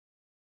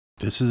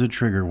This is a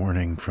trigger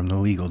warning from the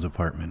legal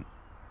department.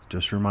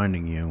 Just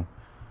reminding you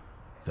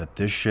that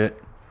this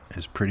shit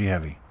is pretty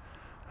heavy.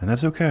 And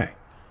that's okay.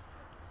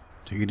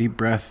 Take a deep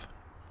breath.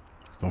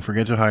 Don't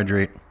forget to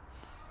hydrate.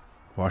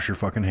 Wash your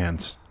fucking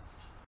hands.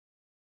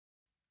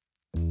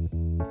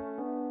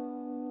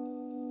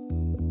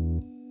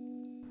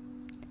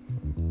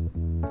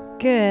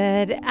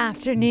 Good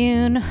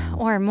afternoon,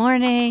 or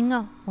morning,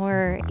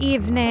 or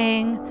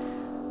evening,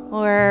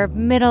 or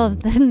middle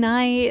of the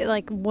night,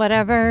 like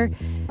whatever.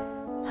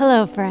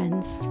 Hello,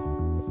 friends.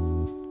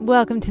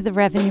 Welcome to the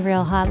Revenue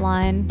Reel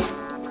Hotline.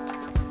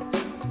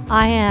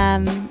 I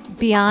am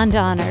beyond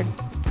honored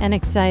and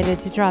excited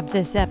to drop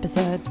this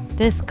episode,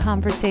 this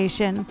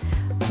conversation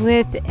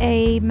with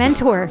a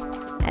mentor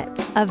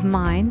of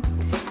mine,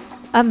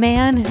 a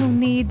man who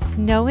needs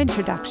no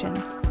introduction.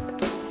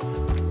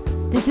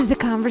 This is a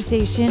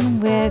conversation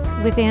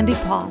with Andy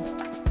Paul,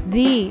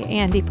 the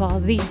Andy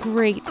Paul, the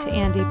great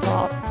Andy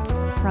Paul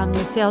from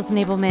the Sales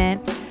Enablement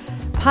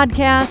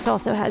podcast.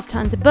 Also has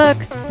tons of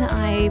books.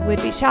 I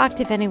would be shocked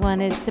if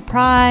anyone is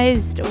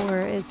surprised or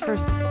is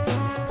first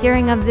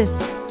hearing of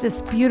this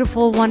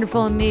beautiful,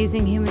 wonderful,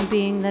 amazing human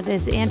being that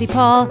is Andy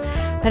Paul.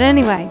 But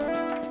anyway,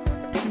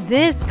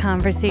 this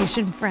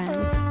conversation,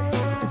 friends,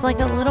 is like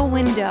a little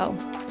window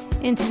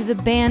into the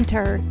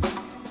banter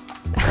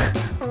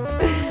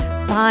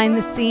behind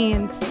the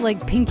scenes,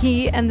 like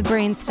Pinky and the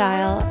Brain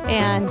style.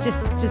 And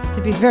just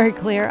to be very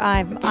clear,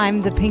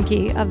 I'm the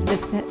Pinky of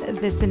this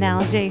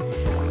analogy.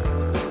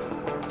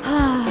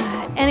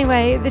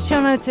 Anyway, the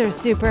show notes are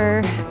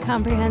super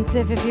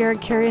comprehensive. If you're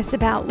curious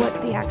about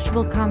what the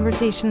actual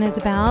conversation is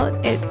about,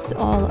 it's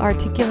all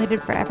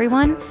articulated for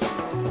everyone.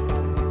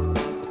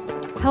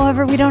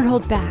 However, we don't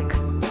hold back.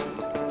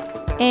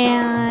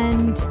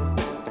 And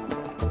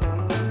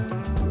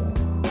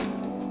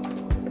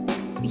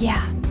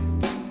yeah.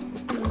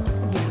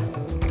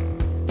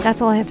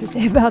 That's all I have to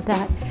say about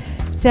that.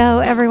 So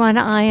everyone,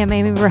 I am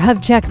Amy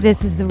Rahovchek.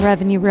 This is the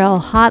Revenue Reel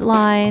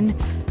Hotline.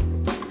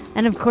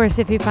 And of course,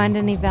 if you find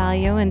any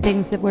value in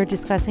things that we're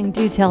discussing,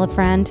 do tell a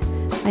friend.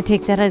 I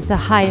take that as the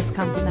highest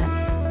compliment.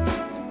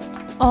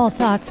 All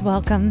thoughts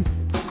welcome.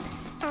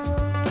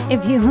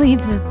 If you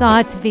leave the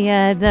thoughts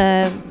via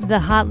the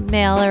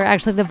hotmail, or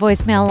actually the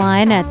voicemail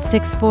line at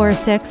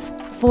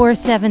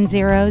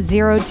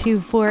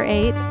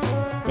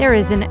 646-470-0248, there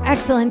is an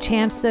excellent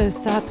chance those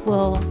thoughts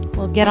will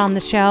get on the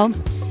show.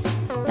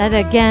 That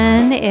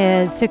again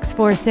is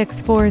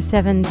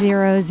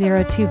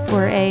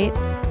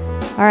 646-470-0248.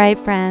 All right,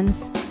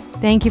 friends.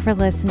 Thank you for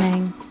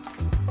listening.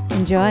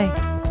 Enjoy.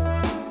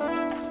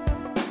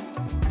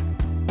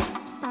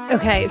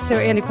 Okay, so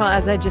Andy Paul,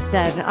 as I just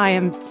said, I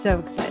am so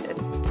excited.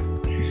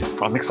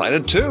 I'm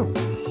excited too.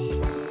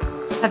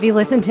 Have you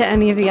listened to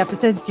any of the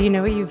episodes? Do you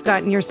know what you've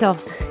gotten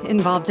yourself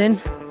involved in?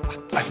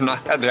 I've not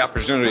had the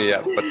opportunity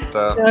yet, but...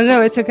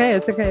 No, it's okay.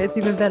 It's okay. It's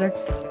even better.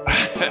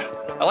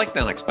 I like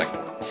the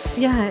unexpected.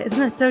 Yeah, isn't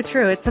that so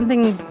true? It's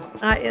something,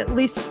 at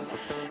least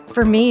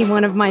for me,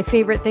 one of my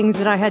favorite things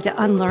that I had to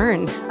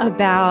unlearn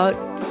about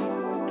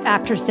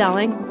after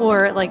selling,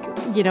 or like,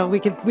 you know, we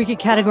could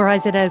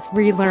categorize it as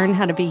relearn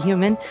how to be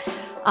human.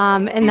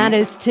 And that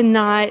is to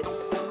not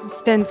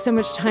spend so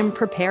much time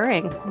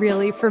preparing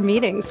really for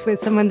meetings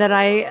with someone that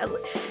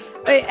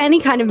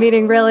any kind of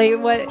meeting really.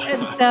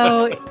 And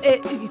so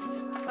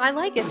I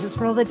like it. Just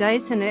roll the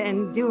dice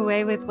and do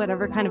away with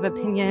whatever kind of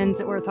opinions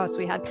or thoughts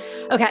we had.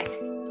 Okay.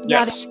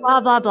 Yes.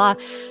 Blah, blah, blah.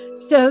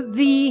 So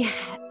the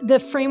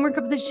framework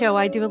of the show,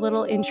 I do a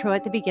little intro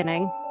at the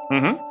beginning.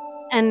 Mm-hmm.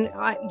 And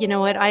you know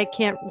what? I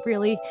can't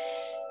really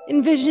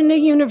envision a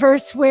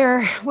universe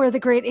where the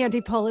great Andy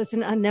Paul is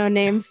an unknown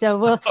name. So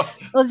we'll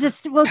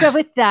go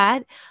with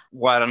that.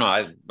 Well, I don't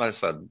know. I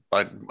said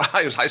I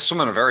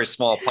swim in a very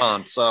small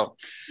pond, so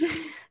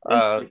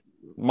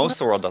most of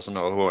the world doesn't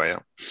know who I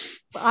am.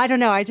 I don't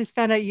know. I just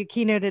found out you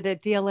keynoted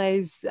at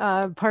DLA's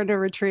partner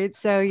retreat.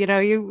 So, you know,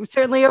 you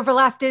certainly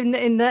overlapped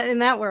in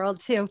that world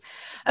too.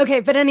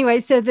 Okay. But anyway,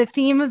 so the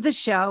theme of the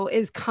show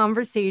is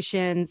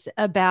conversations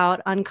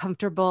about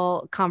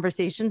uncomfortable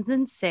conversations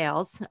in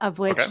sales, of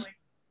which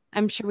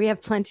I'm sure we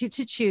have plenty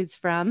to choose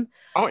from.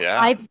 Oh,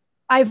 yeah.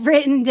 I've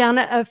written down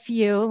a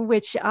few,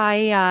 which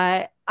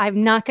I'm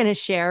not going to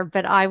share,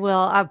 but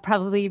I'll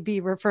probably be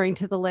referring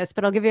to the list,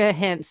 but I'll give you a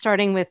hint,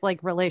 starting with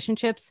like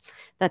relationships.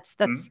 That's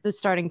the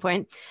starting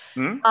point.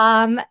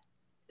 What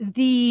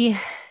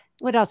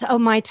else? Oh,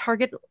 my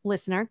target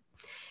listener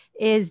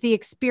is the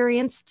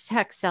experienced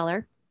tech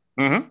seller.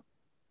 Mm-hmm.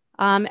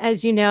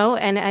 As you know,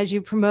 and as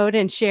you promote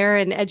and share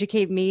and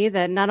educate me,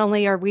 that not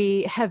only are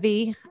we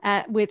heavy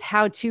with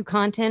how-to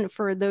content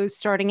for those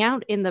starting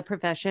out in the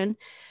profession,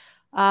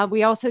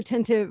 we also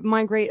tend to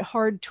migrate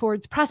hard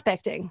towards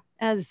prospecting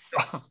as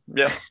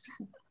yes.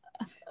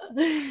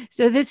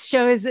 So this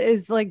show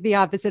is like the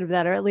opposite of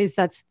that, or at least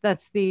that's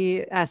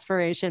the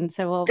aspiration.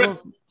 So we'll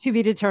to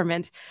be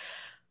determined.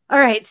 All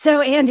right.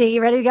 So Andy,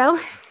 you ready to go?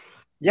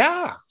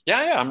 Yeah.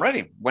 I'm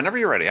ready. Whenever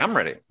you're ready, I'm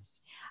ready.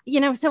 You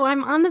know, so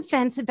I'm on the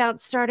fence about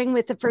starting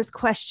with the first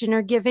question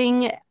or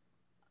giving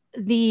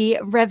the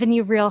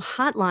Revenue Reel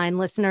Hotline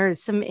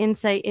listeners some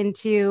insight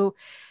into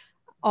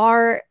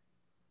our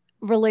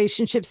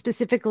relationship,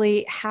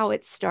 specifically how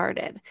it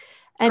started.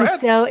 And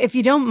so if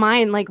you don't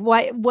mind, like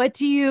what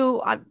do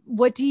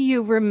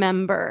you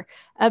remember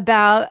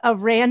about a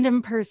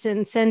random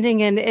person sending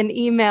in an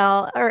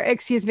email, or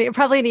excuse me,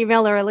 probably an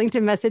email or a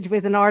LinkedIn message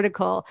with an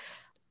article,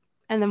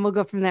 and then we'll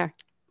go from there.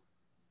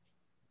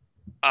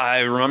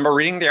 I remember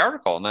reading the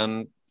article and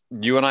then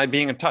you and I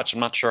being in touch.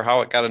 I'm not sure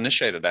how it got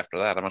initiated after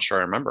that. I'm not sure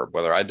I remember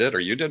whether I did or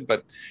you did,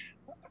 but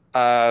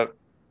I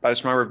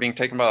just remember being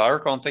taken by the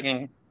article and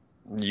thinking,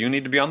 you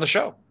need to be on the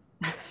show.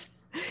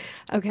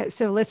 Okay,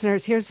 so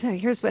listeners,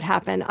 here's what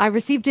happened. I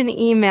received an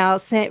email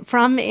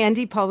from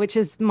Andy Paul, which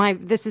is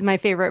this is my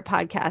favorite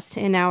podcast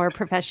in our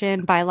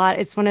profession by a lot.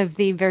 It's one of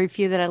the very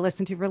few that I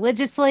listen to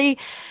religiously.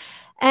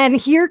 And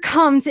here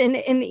comes an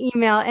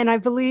email. And I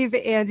believe,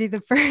 Andy, the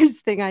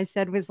first thing I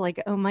said was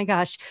like, oh my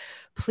gosh,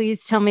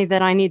 please tell me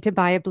that I need to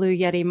buy a Blue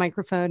Yeti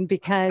microphone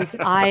because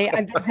I've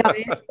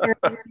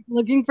been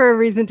looking for a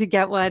reason to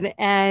get one.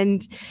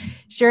 And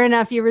sure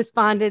enough, you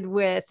responded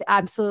with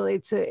absolutely,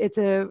 it's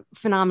a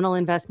phenomenal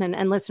investment.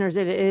 And listeners,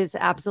 it is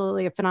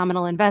absolutely a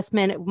phenomenal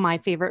investment. My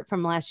favorite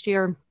from last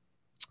year.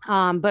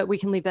 But we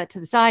can leave that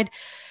to the side.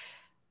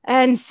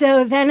 And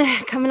so then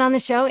coming on the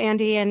show,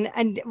 Andy, and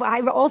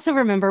I also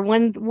remember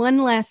one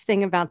last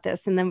thing about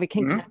this, and then we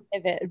can kind of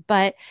pivot.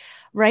 But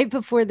right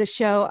before the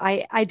show,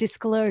 I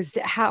disclosed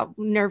how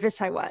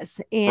nervous I was,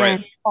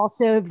 and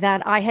also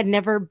that I had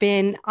never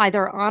been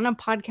either on a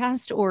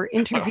podcast or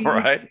interviewed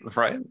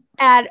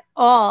at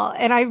all.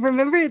 And I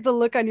remember the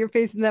look on your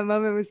face in that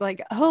moment was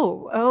like,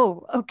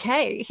 oh,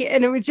 okay.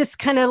 And it was just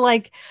kind of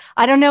like,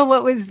 I don't know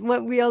what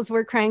wheels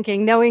were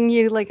cranking. Knowing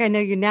you like I know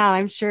you now,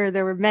 I'm sure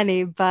there were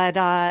many, but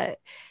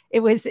it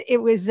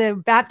was a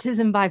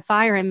baptism by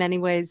fire in many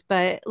ways.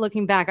 But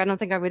looking back, I don't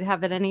think I would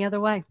have it any other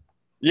way.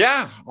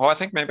 Yeah. Well, I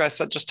think maybe I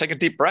said just take a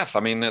deep breath.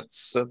 I mean, it's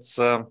supposed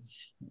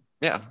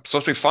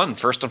to be fun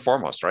first and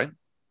foremost, right?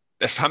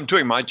 If I'm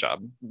doing my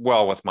job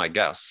well with my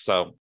guests.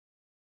 So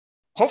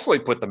hopefully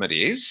put them at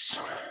ease.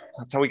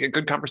 That's how we get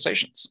good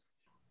conversations.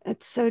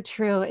 It's so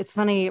true. It's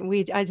funny.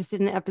 I just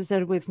did an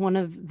episode with one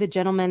of the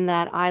gentlemen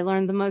that I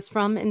learned the most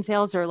from in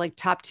sales, or like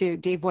top two,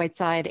 Dave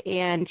Whiteside.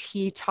 And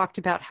he talked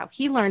about how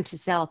he learned to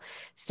sell,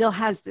 still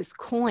has this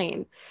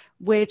coin,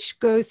 which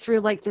goes through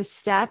like the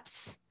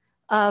steps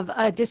of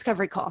a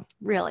discovery call,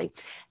 really.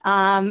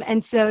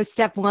 And so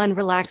step one,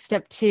 relax.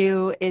 Step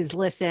two is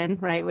listen,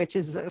 right? Which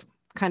is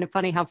kind of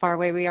funny how far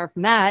away we are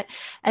from that,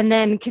 and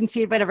then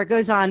concede whatever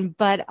goes on.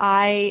 But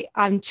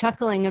I'm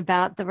chuckling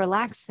about the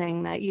relax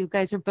thing, that you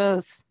guys are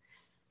both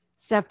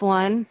step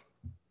one,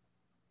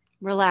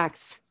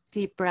 relax,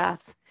 deep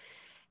breath.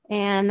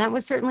 And that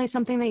was certainly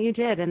something that you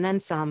did, and then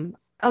some.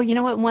 Oh, you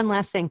know what? One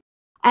last thing.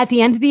 At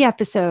the end of the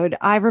episode,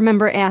 I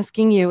remember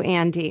asking you,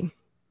 Andy.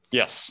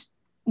 Yes.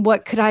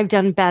 What could I have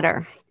done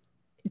better?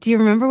 Do you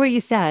remember what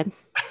you said?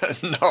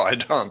 No, I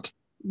don't.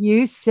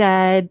 You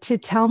said to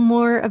tell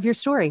more of your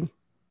story.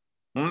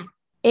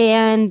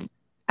 And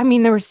I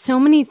mean, there were so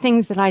many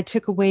things that I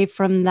took away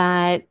from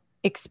that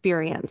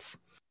experience.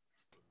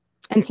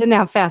 And so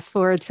now fast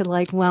forward to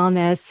like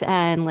wellness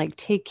and like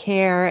take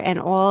care and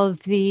all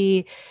of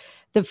the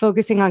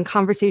focusing on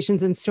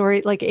conversations and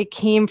story, like it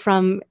came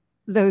from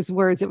those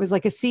words. It was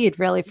like a seed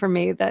really for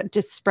me that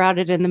just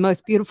sprouted in the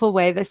most beautiful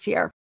way this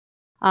year.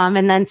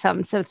 And then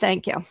some. So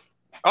thank you.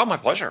 Oh, my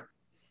pleasure.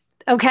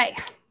 Okay.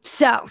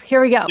 So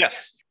here we go.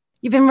 Yes.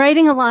 You've been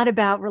writing a lot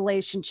about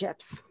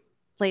relationships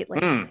lately.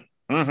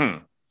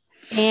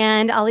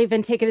 And I'll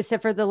even take it a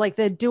step further, like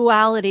the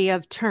duality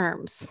of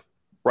terms.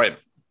 Right.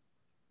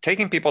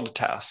 Taking people to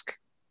task.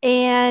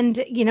 And,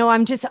 you know,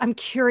 I'm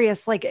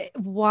curious, like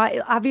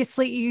why,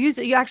 obviously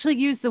you actually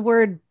use the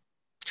word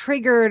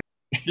triggered.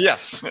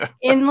 Yes.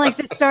 In like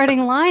the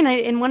starting line,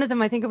 in one of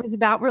them, I think it was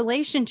about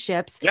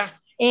relationships. Yeah.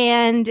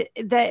 And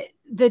the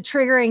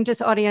triggering,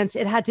 just audience,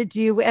 it had to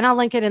do, and I'll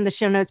link it in the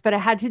show notes, but it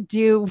had to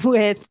do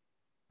with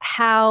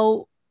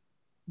how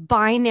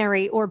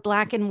binary or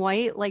black and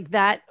white, like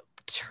that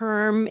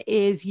term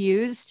is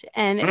used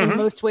and in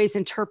most ways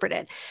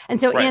interpreted.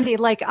 And so Andy,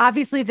 like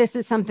obviously this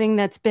is something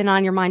that's been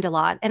on your mind a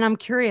lot. And I'm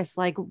curious,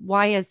 like,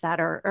 why is that?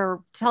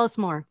 Or tell us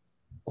more.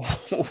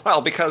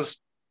 Well,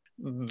 because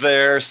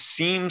there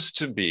seems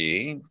to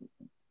be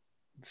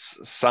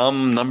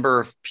some number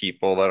of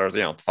people that are,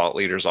 you know, thought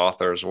leaders,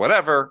 authors,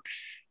 whatever,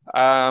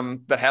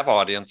 that have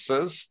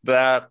audiences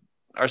that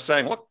are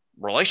saying, look,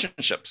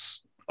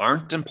 relationships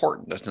aren't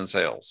important in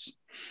sales.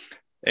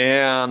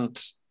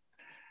 And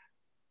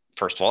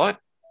first of all, I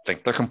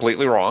think they're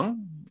completely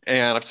wrong.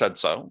 And I've said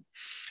so.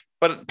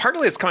 But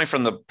partly it's coming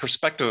from the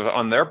perspective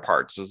on their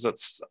parts, is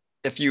that's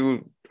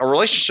a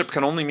relationship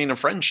can only mean a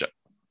friendship.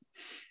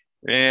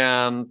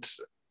 And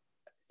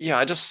yeah,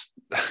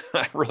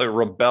 I really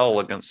rebel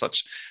against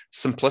such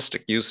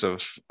simplistic use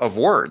of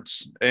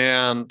words.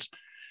 And,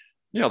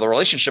 you know, the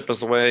relationship is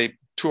the way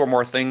two or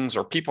more things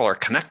or people are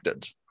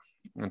connected.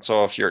 And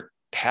so if you're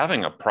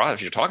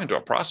if you're talking to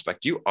a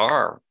prospect, you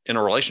are in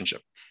a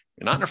relationship.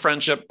 You're not in a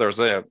friendship. There's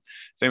a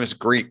famous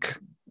Greek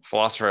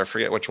philosopher, I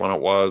forget which one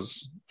it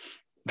was,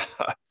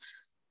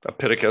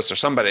 Epictetus or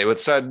somebody, would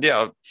said,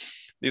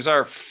 these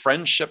are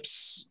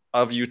friendships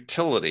of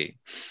utility,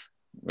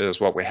 is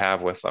what we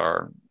have with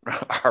our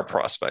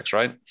prospects,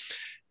 right?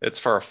 It's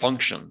for a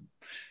function.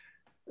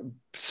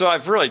 So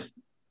I've really,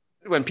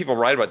 when people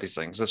write about these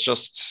things, it's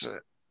just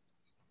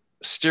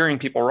steering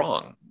people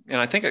wrong. And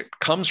I think it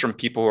comes from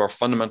people who are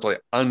fundamentally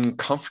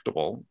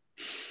uncomfortable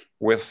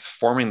with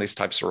forming these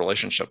types of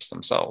relationships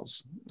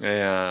themselves.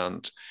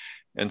 And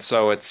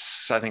so I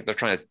think they're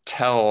trying to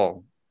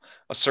tell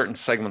a certain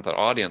segment of the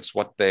audience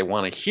what they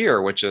want to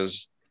hear, which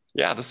is,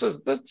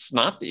 that's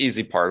not the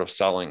easy part of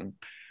selling.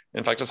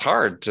 In fact, it's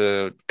hard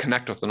to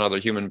connect with another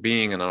human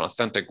being in an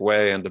authentic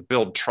way and to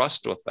build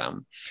trust with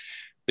them,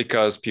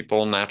 because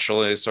people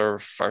naturally sort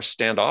of are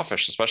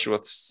standoffish, especially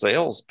with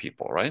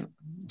salespeople, right?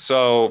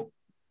 So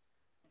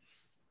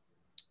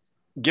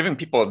giving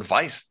people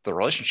advice the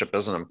relationship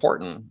isn't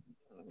important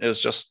is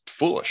just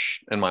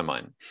foolish in my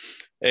mind.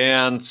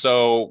 And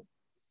so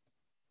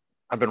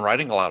I've been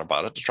writing a lot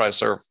about it to try to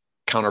sort of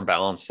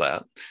counterbalance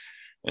that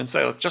and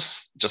say, look,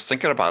 just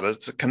thinking about it,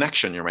 it's a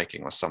connection you're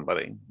making with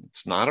somebody.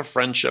 It's not a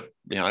friendship.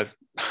 I've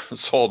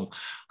sold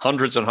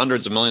hundreds and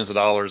hundreds of millions of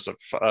dollars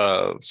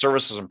of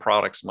services and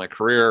products in my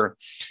career.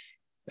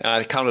 And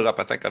I counted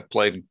up, I think I've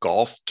played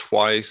golf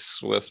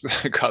twice with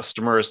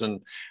customers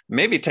and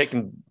maybe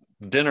taken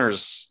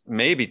dinners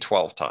maybe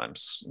 12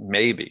 times,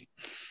 maybe.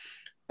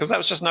 Because that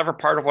was just never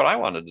part of what I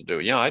wanted to do.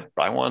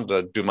 I wanted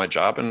to do my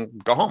job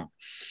and go home.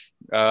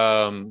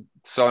 And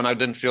I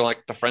didn't feel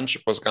like the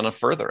friendship was going to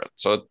further it.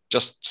 So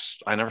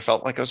I never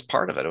felt like it was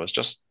part of it. It was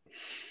just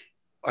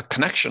a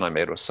connection I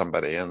made with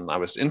somebody, and I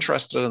was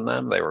interested in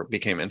them. They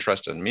became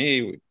interested in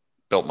me. We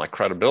built my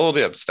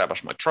credibility. I've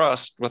established my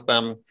trust with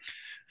them.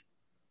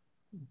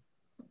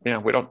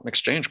 We don't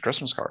exchange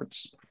Christmas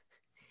cards.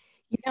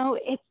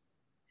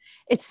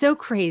 It's so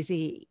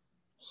crazy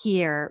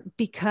here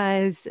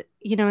because,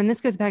 and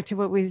this goes back to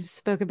what we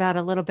spoke about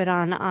a little bit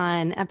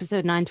on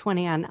episode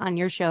 920 on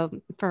your show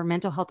for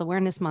Mental Health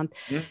Awareness Month.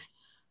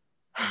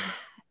 Mm-hmm.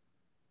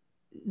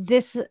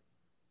 This,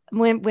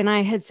 when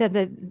I had said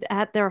that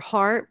at their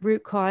heart,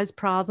 root cause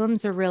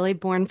problems are really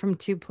born from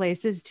two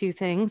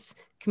things,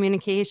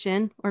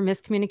 communication or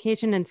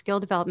miscommunication and skill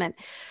development.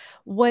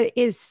 What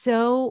is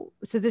so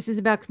this is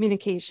about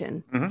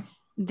communication. Mm-hmm.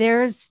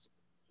 There's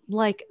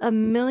like a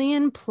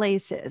million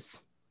places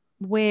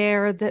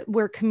where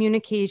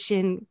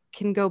communication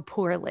can go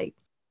poorly,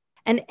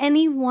 and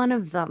any one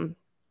of them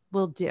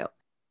will do.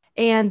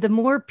 And the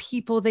more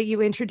people that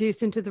you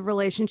introduce into the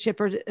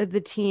relationship or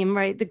the team,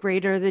 right, the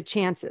greater the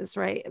chances,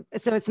 right?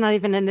 So it's not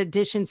even an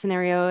addition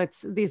scenario.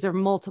 These are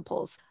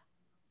multiples.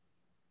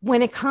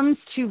 When it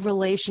comes to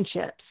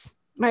relationships,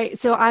 right?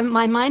 So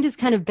my mind is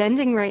kind of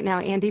bending right now,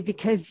 Andy,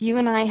 because you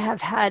and I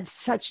have had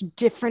such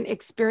different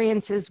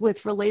experiences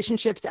with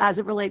relationships as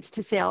it relates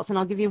to sales. And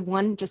I'll give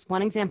you just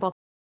one example.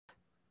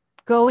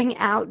 Going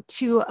out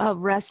to a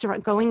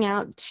restaurant, going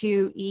out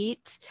to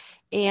eat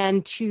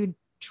and to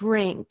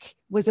drink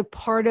was a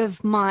part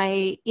of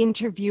my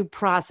interview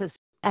process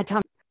at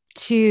times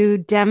to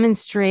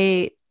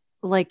demonstrate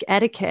like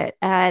etiquette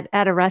at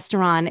a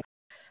restaurant.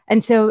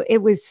 And so it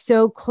was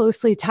so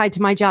closely tied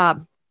to my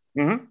job,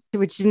 mm-hmm.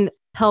 which didn't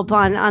help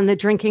on the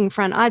drinking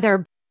front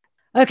either.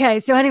 Okay.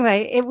 So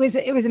anyway, it was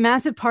a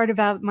massive part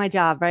about my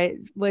job, right?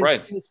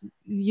 Was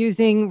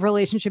using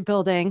relationship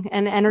building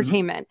and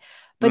entertainment. Mm-hmm.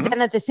 But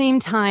then at the same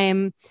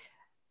time,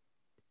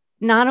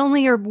 not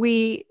only are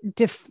we,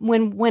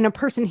 when a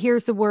person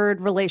hears the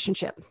word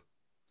relationship,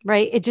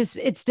 right?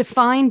 It's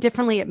defined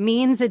differently. It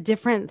means a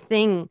different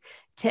thing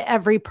to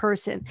every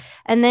person.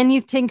 And then you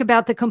think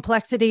about the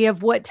complexity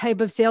of what type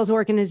of sales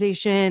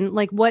organization,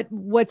 like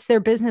what's their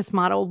business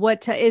model?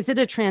 Is it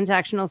a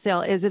transactional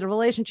sale? Is it a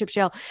relationship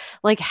sale?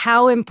 Like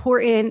how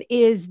important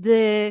is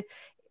the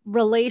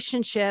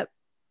relationship?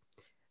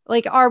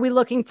 Like, are we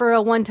looking for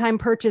a one-time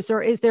purchase,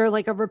 or is there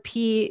like a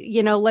repeat,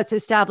 let's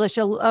establish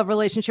a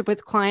relationship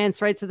with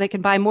clients, right? So they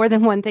can buy more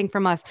than one thing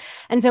from us.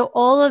 And so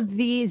all of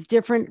these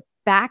different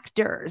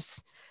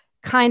factors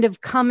kind of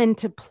come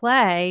into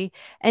play.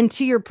 And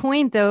to your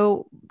point,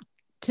 though,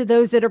 to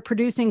those that are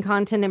producing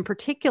content in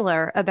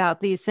particular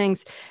about these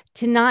things,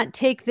 to not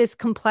take this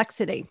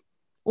complexity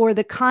or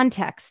the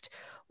context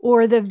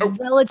or the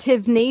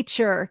relative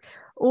nature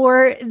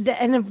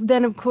and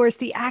then of course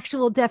the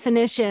actual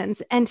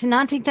definitions, and to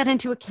not take that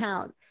into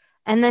account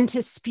and then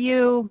to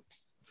spew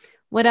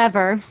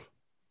whatever,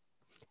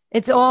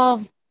 it's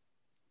all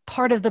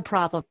part of the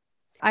problem.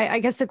 I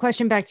guess the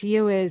question back to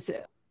you is,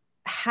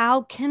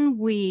 how can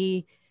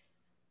we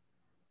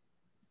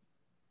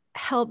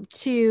help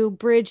to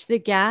bridge the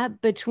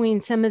gap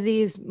between some of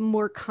these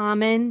more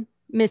common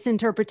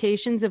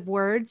misinterpretations of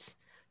words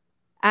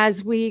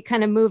as we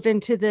kind of move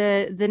into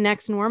the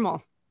next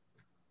normal?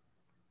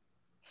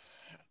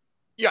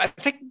 Yeah, I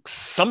think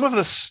some of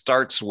this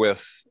starts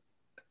with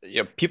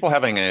people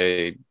having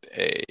a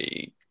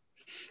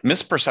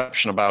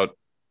misperception about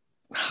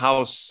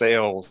how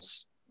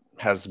sales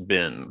has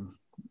been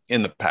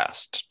in the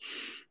past.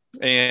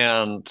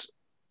 And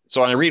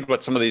So I read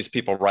what some of these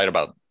people write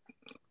about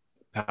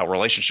how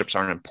relationships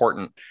aren't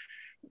important.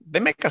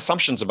 They make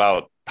assumptions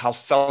about how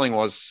selling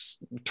was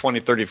 20,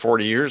 30,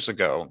 40 years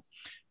ago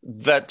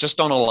that just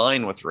don't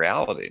align with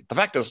reality. The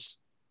fact is,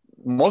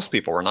 most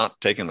people are not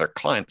taking their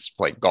clients to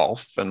play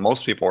golf, and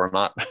most people are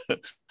not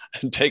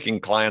taking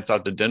clients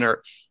out to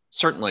dinner.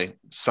 Certainly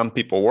some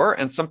people were,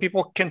 and some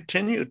people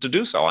continue to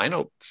do so. I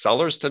know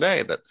sellers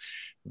today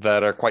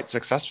that are quite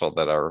successful,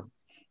 that are,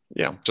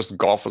 just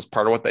golf is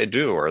part of what they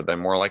do, or they're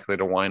more likely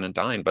to wine and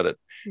dine. But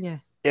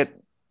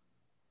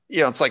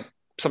it's like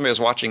somebody was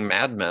watching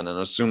Mad Men and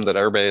assumed that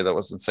everybody that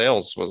was in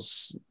sales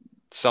was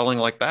selling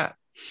like that.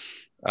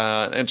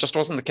 And it just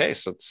wasn't the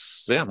case.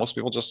 It's most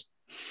people just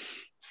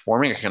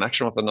forming a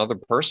connection with another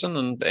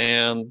person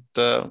and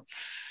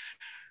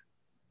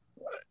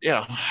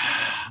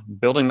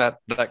building that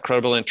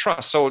credibility and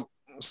trust.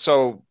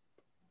 So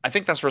I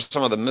think that's where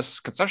some of the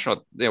misconception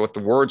with the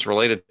words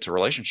related to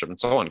relationship and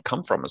so on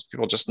come from, is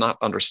people just not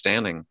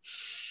understanding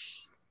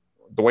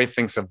the way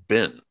things have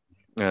been,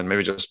 and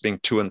maybe just being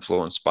too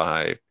influenced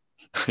by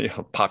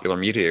popular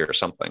media or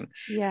something.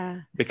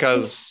 Yeah.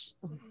 Because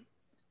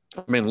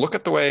I mean, look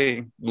at the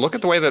way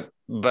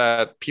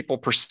that people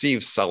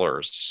perceive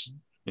sellers.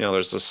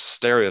 There's this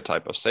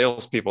stereotype of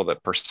salespeople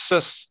that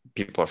persists.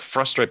 People are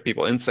frustrated.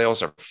 People in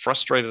sales are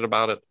frustrated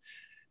about it.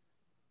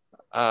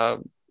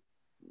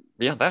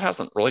 That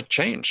hasn't really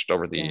changed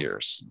over the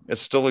years. It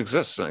still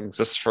exists. And it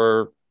exists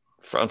for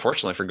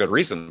unfortunately for good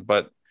reason.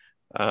 But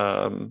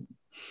well,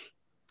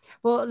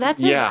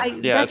 that's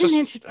that's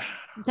an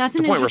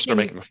the point we're still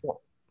making before.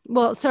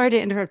 Well, sorry to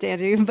interrupt,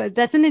 Andrew, but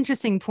that's an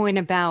interesting point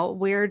about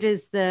where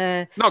does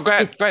the go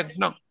ahead.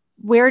 No,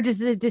 where does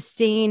the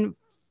disdain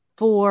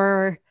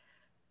for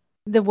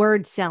the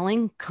word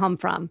selling come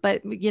from?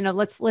 But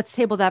let's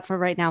table that for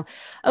right now.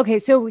 Okay,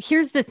 so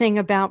here's the thing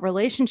about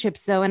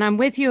relationships, though, and I'm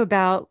with you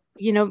about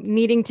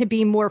needing to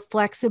be more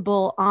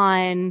flexible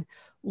on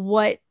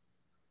what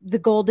the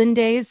golden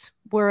days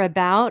were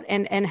about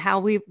and how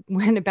we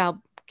went about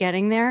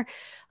getting there,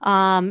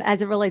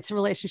 as it relates to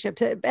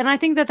relationships. And I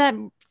think that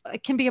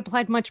can be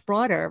applied much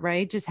broader,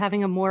 right? Just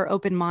having a more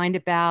open mind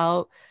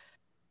about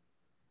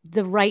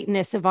the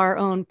rightness of our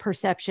own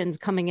perceptions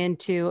coming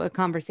into a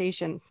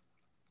conversation.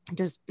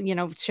 Just,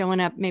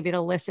 showing up maybe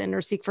to listen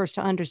or seek first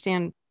to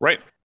understand. Right.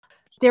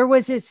 There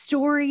was a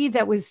story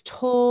that was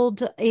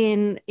told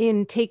in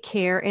Take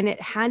Care, and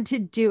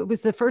it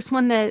was the first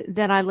one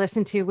that I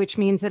listened to, which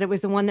means that it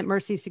was the one that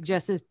Mercy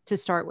suggested to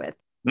start with.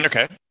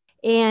 Okay.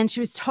 And she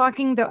was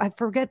talking, though, I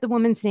forget the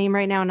woman's name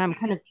right now, and I'm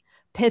kind of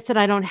pissed that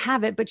I don't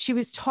have it, but she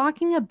was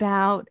talking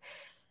about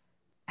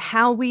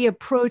how we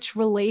approach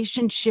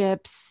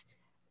relationships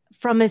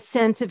from a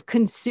sense of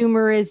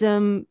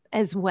consumerism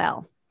as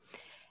well.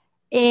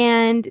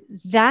 And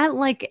that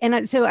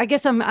so I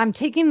guess I'm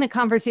taking the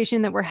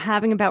conversation that we're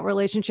having about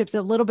relationships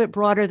a little bit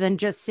broader than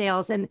just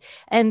sales,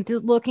 and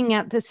looking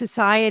at the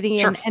society.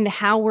 Sure. and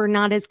how we're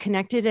not as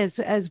connected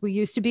as we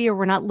used to be, or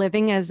we're not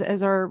living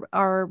as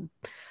our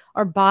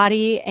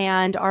body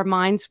and our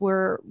minds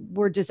were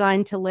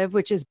designed to live,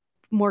 which is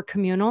more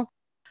communal.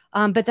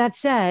 But that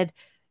said,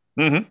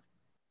 mm-hmm.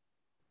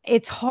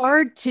 It's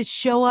hard to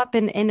show up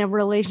in a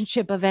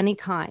relationship of any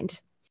kind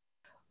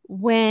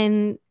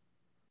when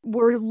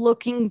we're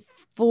looking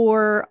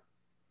for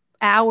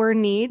our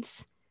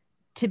needs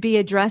to be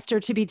addressed or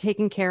to be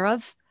taken care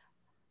of.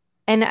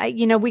 And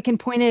we can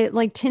point at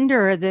like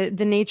Tinder,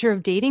 the nature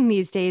of dating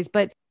these days,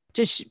 but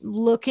just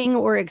looking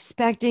or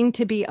expecting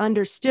to be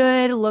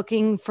understood,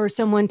 looking for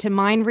someone to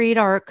mind read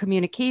our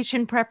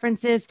communication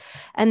preferences,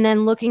 and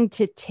then looking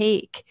to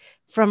take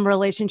from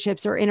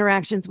relationships or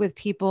interactions with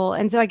people.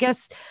 And so I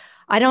guess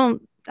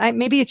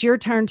maybe it's your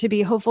turn to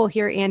be hopeful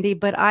here, Andy,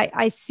 but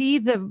I see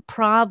the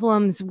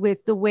problems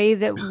with the way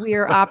that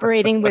we're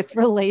operating with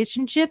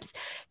relationships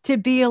to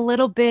be a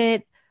little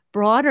bit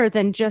broader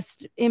than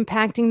just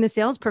impacting the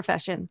sales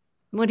profession.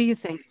 What do you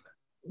think?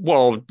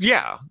 Well,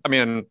 yeah. I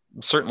mean,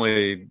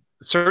 certainly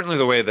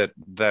the way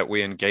that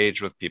we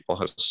engage with people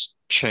has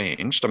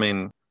changed. I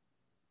mean,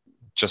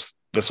 just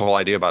this whole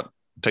idea about,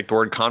 take the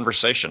word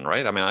conversation,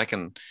 right? I mean,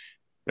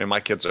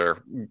 my kids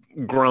are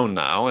grown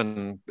now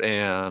and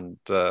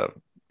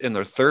in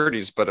their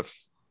 30s, but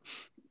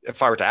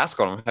if I were to ask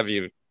them, have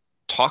you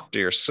talked to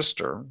your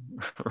sister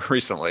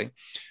recently?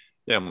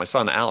 My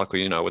son Alec,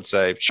 would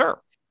say,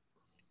 sure.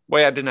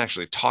 Well, I didn't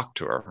actually talk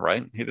to her,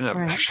 right? He didn't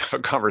actually have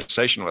a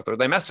conversation with her.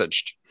 They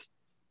messaged.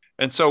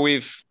 And so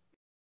we've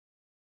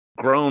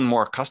grown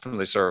more accustomed to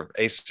these sort of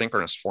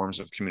asynchronous forms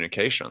of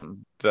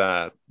communication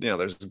that,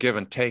 there's give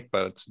and take,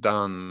 but it's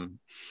done,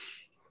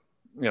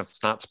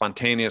 it's not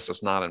spontaneous.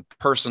 It's not in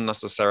person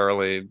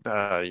necessarily.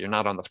 You're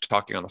not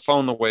talking on the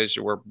phone the ways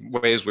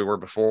we were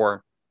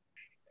before.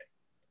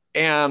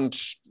 And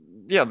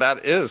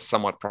that is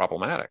somewhat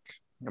problematic.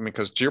 I mean,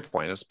 because to your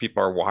point, is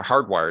people are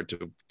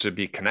hardwired to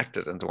be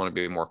connected and to want to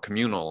be more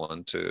communal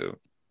and to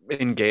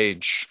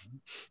engage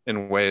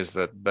in ways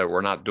that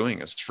we're not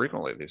doing as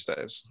frequently these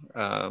days.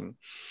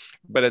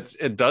 But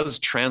it does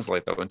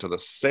translate though into the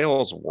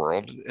sales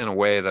world in a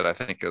way that I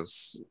think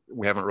is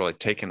we haven't really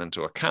taken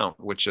into account,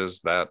 which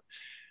is that,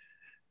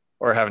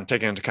 or haven't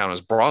taken into account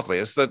as broadly,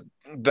 is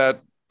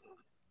that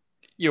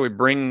we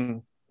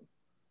bring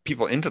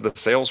people into the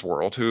sales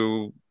world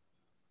who,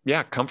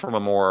 come from a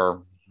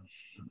more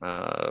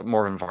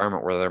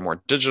environment where they're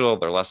more digital,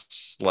 they're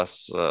less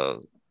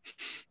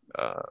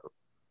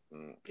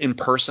in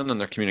person in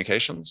their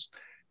communications,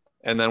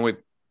 and then we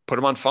put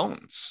them on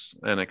phones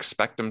and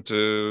expect them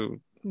to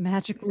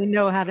magically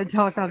know how to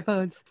talk on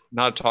phones,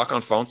 how to talk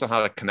on phones and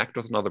how to connect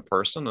with another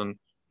person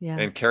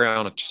and carry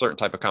on a certain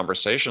type of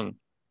conversation.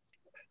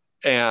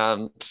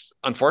 And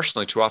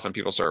unfortunately, too often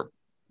people sort of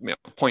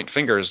point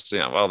fingers,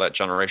 well, that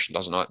generation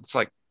doesn't know. It's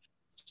like,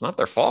 it's not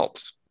their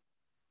fault.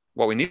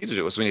 What we need to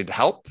do is we need to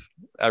help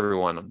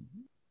everyone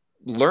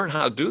learn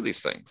how to do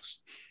these things.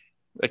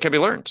 It can be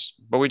learned,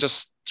 but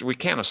we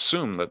can't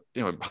assume that,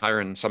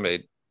 hiring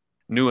somebody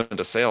new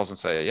into sales and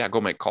say, go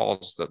make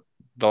calls, that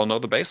they'll know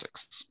the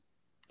basics.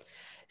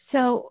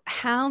 So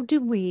how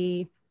do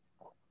we,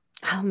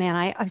 oh man,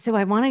 I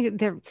want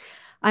to,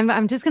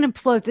 I'm just going to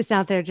float this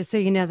out there just so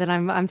you know that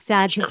I'm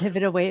sad to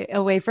pivot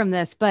away from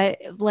this. But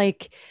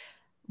like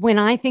when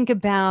I think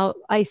about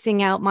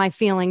icing out my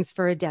feelings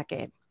for a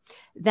decade,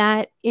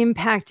 that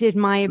impacted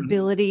my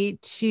ability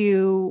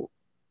to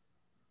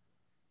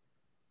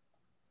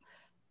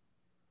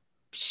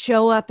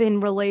show up in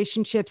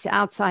relationships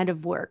outside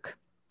of work,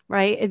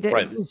 right?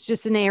 It was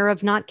just an air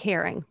of not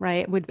caring,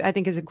 right? I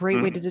think is a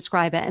great way to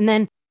describe it.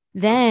 And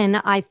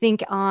then I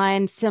think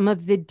on some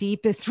of the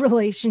deepest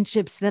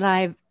relationships that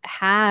I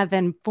have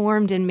and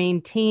formed and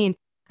maintained.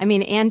 I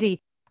mean,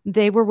 Andy,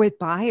 they were with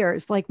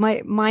buyers. Like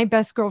my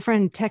best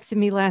girlfriend texted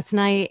me last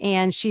night,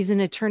 and she's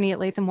an attorney at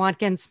Latham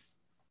Watkins,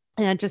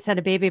 and I just had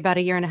a baby about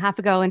 1.5 years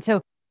ago. And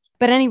so,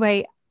 but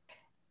anyway,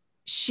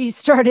 she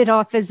started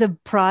off as a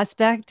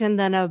prospect and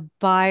then a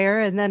buyer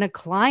and then a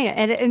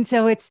client. And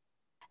so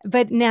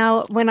but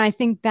now when I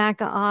think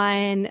back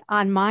on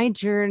my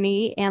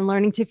journey and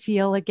learning to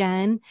feel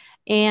again,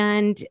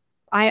 and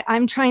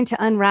I'm trying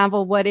to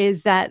unravel what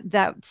is that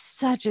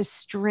such a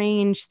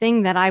strange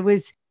thing that I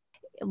was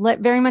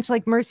very much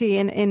like Mercy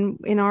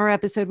in our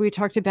episode, we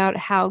talked about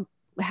how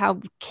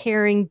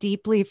caring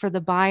deeply for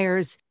the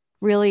buyers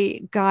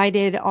really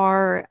guided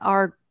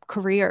our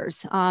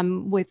careers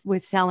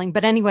with selling.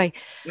 But anyway,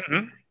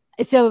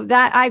 so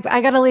that I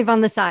got to leave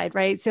on the side,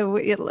 right? So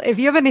if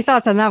you have any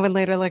thoughts on that one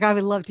later, like I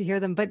would love to hear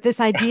them. But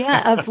this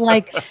idea of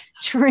like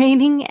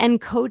training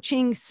and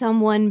coaching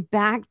someone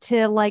back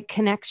to like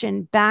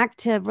connection, back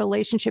to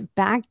relationship,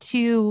 back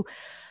to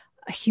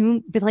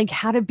like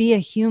how to be a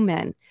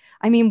human.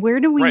 I mean, where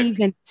do we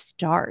even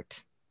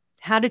start?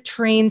 How to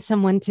train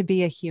someone to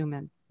be a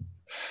human?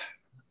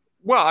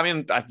 Well, I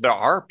mean, there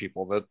are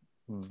people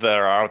that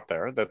are out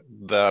there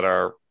that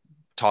are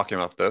talking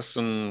about this,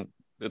 and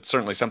it's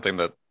certainly something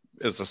that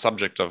is the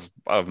subject of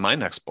my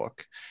next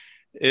book.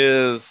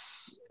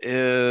 Is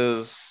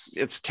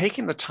it's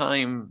taking the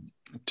time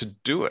to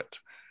do it,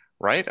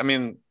 right? I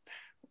mean,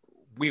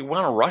 we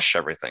want to rush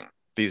everything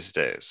these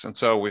days, and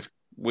so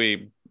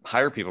we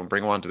hire people and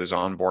bring them onto these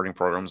onboarding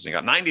programs, and you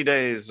got 90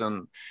 days,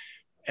 and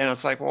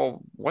it's like,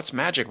 well, what's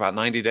magic about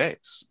 90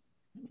 days,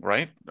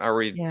 right? Are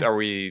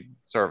we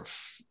sort of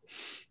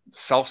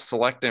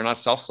self-selecting, or not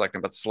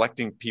self-selecting, but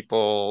selecting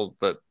people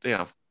that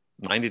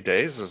 90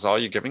 days is all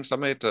you're giving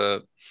somebody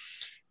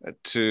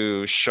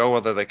to show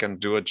whether they can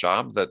do a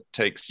job that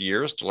takes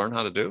years to learn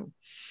how to do,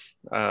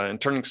 and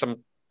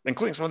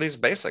including some of these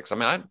basics. I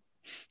mean,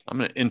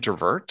 I'm an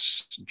introvert,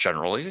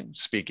 generally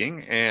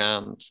speaking,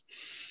 and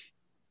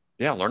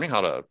learning how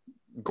to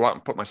go out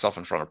and put myself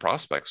in front of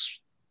prospects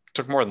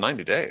took more than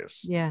 90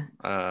 days.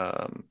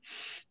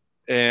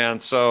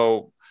 And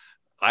so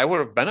I would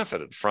have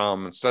benefited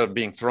from, instead of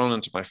being thrown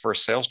into my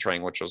first sales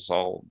training, which was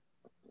all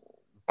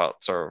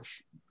about sort of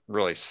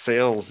really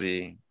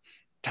salesy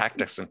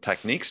tactics and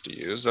techniques to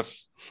use,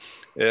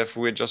 if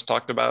we had just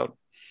talked about,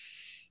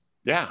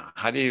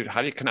 how do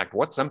you connect?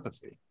 What's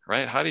empathy,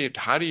 right? How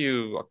do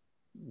you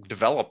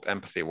develop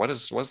empathy?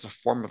 what's the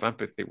form of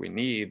empathy we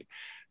need?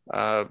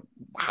 How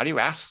do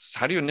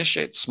you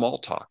initiate small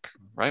talk,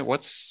 right?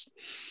 What's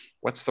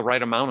the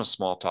right amount of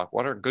small talk?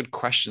 What are good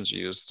questions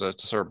you use to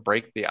sort of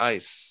break the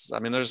ice? I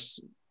mean, there's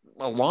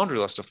a laundry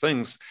list of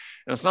things,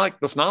 and it's not like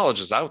this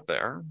knowledge is out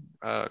there,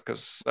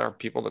 because there are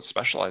people that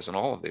specialize in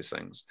all of these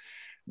things,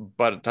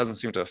 but it doesn't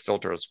seem to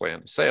filter its way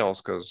into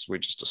sales because we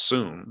just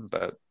assume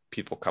that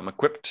people come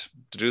equipped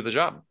to do the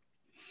job.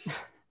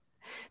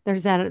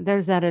 There's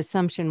that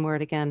assumption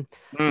word again.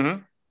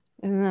 Isn't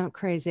that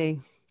crazy?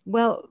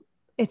 Well,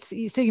 so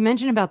you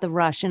mentioned about the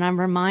rush, and I'm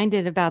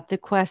reminded about the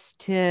quest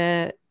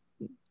to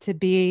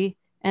be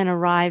and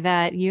arrive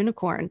at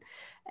unicorn,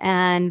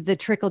 and the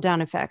trickle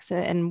down effects,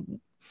 and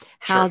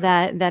how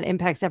that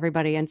impacts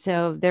everybody. And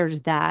so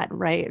there's that,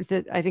 right?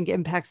 That I think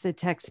impacts the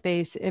tech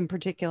space in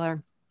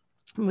particular,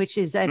 which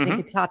is, I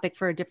think, a topic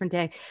for a different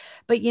day.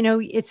 But,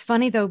 it's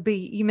funny though,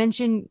 you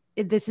mentioned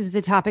this is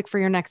the topic for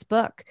your next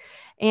book.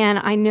 And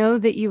I know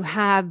that you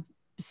have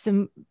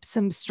some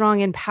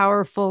strong and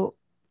powerful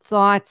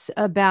thoughts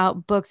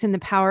about books and the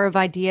power of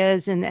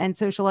ideas and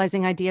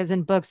socializing ideas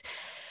in books.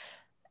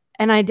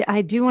 And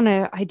I do want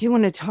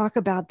to talk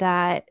about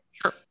that.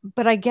 Sure.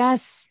 But I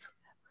guess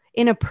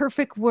in a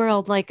perfect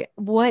world, like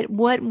what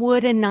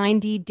would a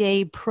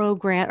 90-day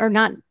program, or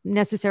not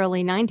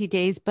necessarily 90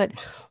 days, but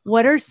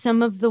what are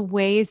some of the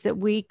ways that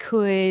we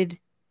could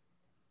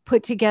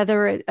put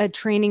together a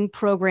training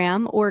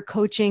program or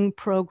coaching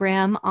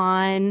program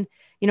on,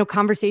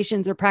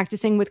 conversations or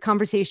practicing with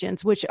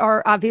conversations, which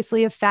are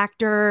obviously a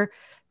factor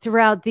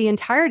throughout the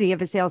entirety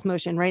of a sales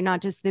motion, right?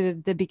 Not just the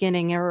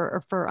beginning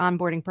or for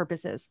onboarding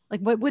purposes.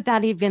 Like, what would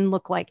that even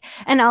look like?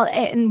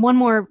 And one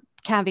more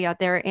caveat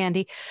there,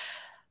 Andy.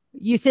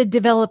 You said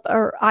develop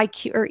or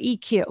IQ or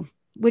EQ,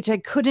 which I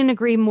couldn't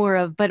agree more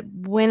of. But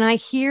when I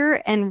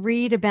hear and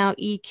read about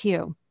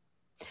EQ,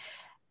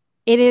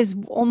 it is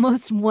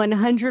almost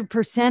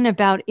 100%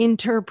 about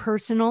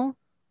interpersonal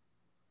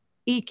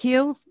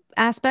EQ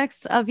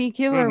aspects of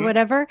EQ or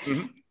whatever.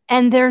 Mm-hmm.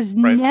 And there's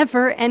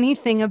never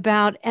anything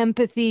about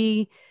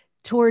empathy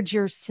towards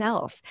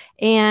yourself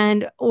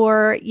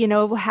or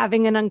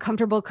having an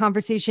uncomfortable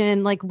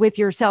conversation like with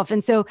yourself.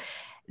 And so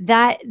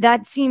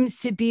that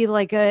seems to be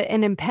like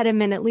an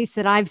impediment, at least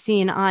that I've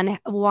seen, on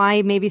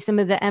why maybe some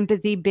of the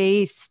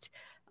empathy-based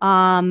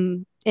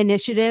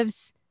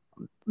initiatives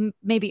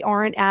maybe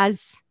aren't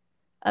as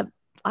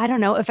I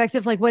don't know,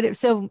 effective. Like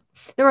so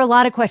there were a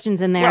lot of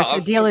questions in there. Well, so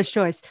dealer's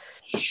choice.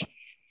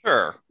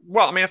 Sure.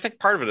 Well, I mean, I think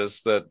part of it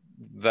is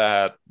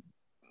that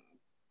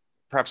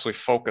perhaps we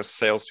focus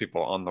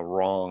salespeople on the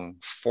wrong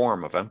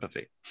form of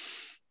empathy.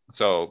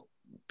 So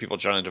people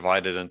generally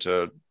divide it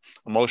into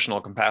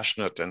emotional,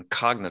 compassionate, and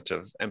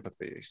cognitive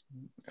empathy,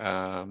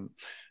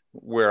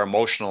 where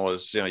emotional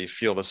is, you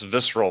feel this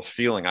visceral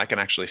feeling. I can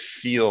actually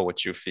feel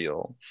what you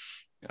feel.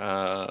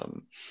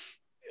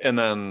 And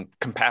then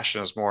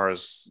compassion is more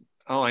as,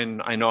 oh,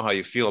 I know how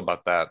you feel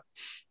about that.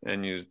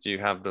 And you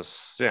have this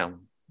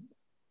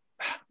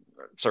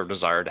sort of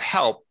desire to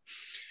help.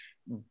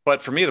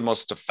 But for me, the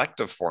most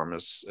effective form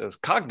is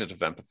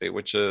cognitive empathy,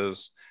 which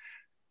is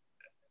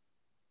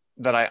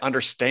that I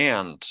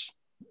understand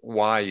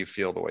why you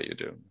feel the way you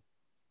do.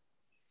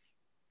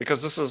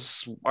 Because this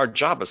is our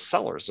job as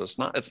sellers.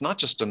 It's not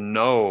just to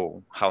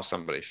know how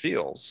somebody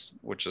feels,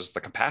 which is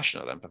the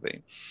compassionate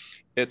empathy.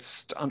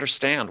 It's to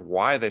understand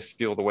why they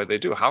feel the way they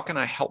do. How can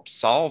I help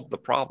solve the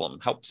problem,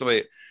 help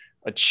somebody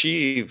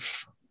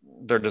achieve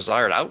their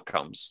desired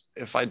outcomes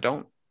if I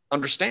don't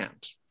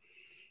understand?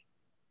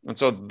 And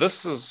so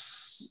this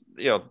is,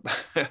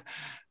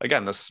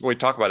 again, we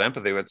talk about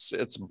empathy, it's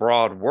a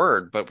broad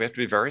word, but we have to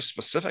be very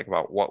specific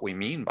about what we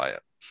mean by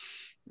it.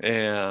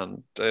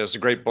 And there's a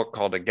great book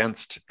called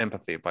Against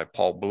Empathy by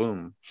Paul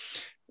Bloom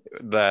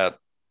that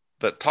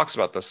talks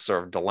about this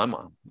sort of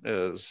dilemma,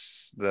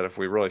 is that if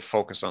we really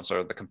focus on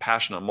sort of the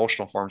compassionate,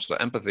 emotional forms of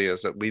empathy,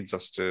 is it leads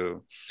us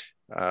to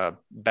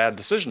bad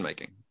decision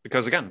making,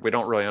 because again, we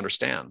don't really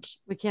understand.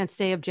 We can't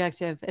stay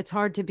objective. It's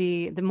hard to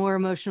be the more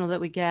emotional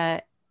that we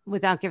get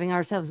without giving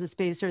ourselves the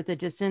space or the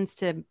distance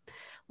to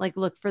like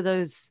look for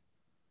those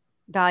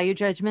value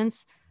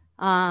judgments,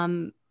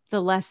 the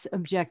less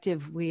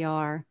objective we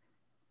are.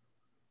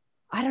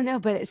 I don't know,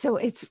 but so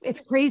it's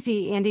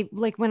crazy, Andy.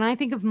 Like when I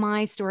think of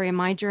my story and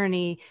my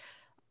journey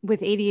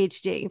with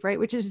ADHD, right,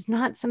 which is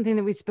not something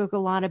that we spoke a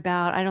lot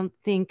about, I don't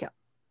think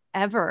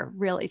ever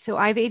really. So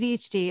I have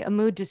ADHD, a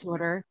mood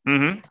disorder.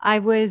 Mm-hmm. I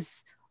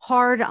was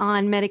hard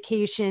on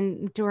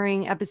medication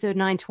during episode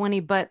 920,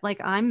 but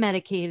like I'm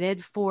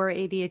medicated for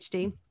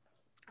ADHD,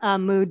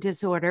 mood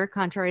disorder,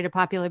 contrary to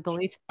popular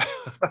belief.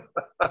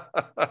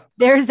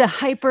 There's a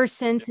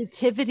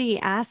hypersensitivity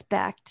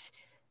aspect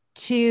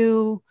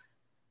to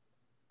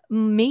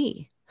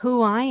me,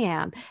 who I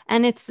am.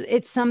 And it's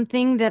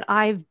something that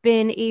I've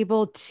been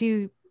able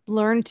to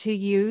learn to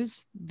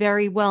use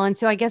very well. And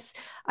so I guess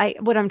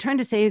what I'm trying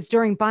to say is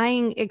during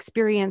buying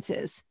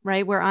experiences,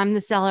 right, where I'm the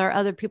seller,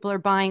 other people are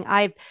buying,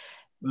 I've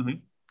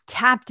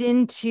tapped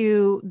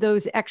into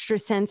those extra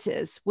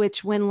senses,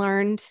 which when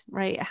learned,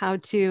 right, how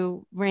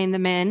to rein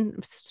them in,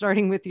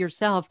 starting with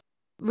yourself,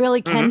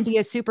 really can be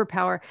a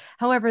superpower.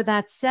 However,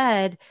 that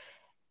said,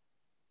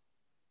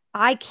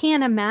 I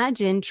can't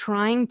imagine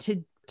trying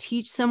to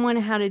teach someone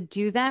how to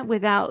do that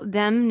without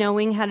them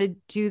knowing how to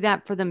do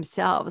that for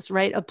themselves,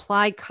 right?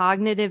 Apply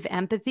cognitive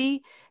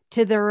empathy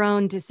to their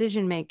own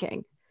decision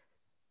making,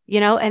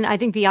 and I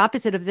think the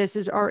opposite of this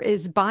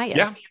is bias.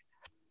 Yeah.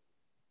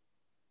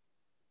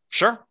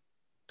 Sure.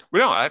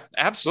 Well,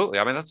 absolutely.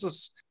 I mean, this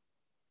is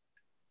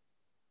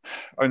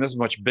a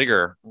much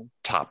bigger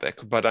topic,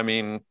 but I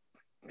mean,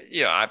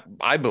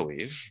 I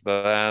believe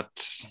that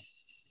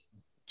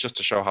just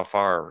to show how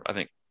far I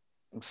think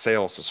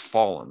sales has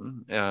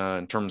fallen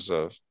in terms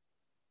of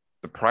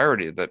the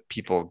priority that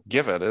people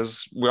give it,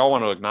 is we all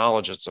want to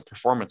acknowledge it's a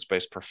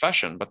performance-based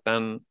profession, but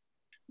then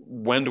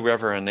when do we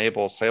ever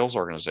enable sales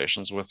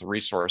organizations with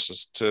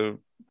resources to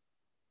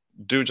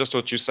do just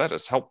what you said,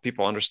 is help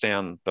people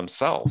understand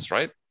themselves,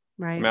 right?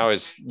 Right. I mean, I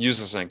always use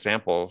this as an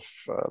example of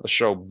the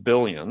show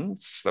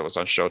Billions that was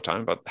on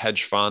Showtime about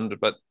hedge fund,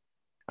 but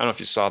I don't know if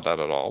you saw that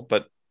at all.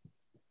 But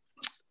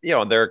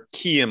their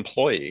key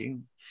employee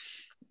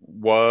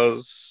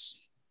was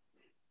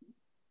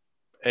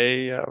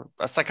a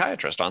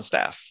psychiatrist on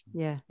staff,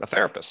 Yeah. a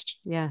therapist.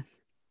 Yeah.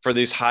 For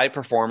these high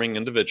performing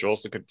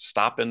individuals that could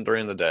stop in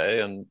during the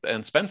day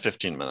and spend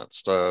 15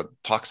 minutes to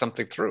talk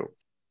something through.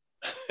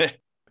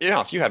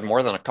 If you had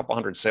more than a couple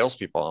hundred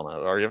salespeople on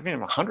it, or you have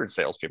even 100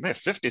 salespeople, maybe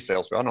 50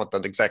 salespeople, I don't know what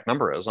the exact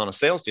number is on a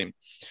sales team.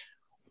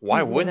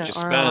 Why wouldn't you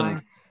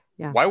spend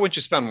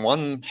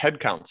one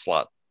headcount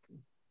slot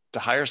to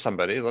hire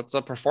somebody that's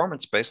a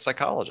performance-based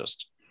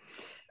psychologist?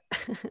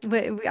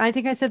 But I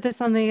think I said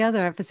this on the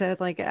other episode,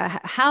 like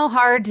how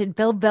hard did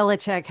Bill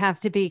Belichick have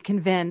to be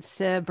convinced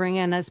to bring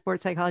in a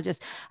sports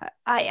psychologist?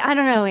 I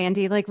don't know,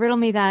 Andy, like riddle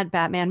me that,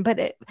 Batman.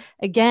 But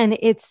again,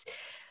 it's.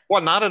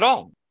 Well, not at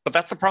all. But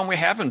that's the problem we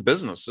have in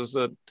business, is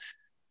that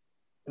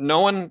no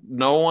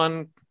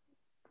one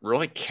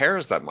really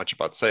cares that much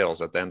about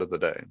sales at the end of the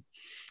day.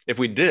 If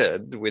we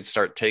did, we'd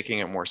start taking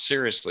it more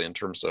seriously in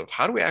terms of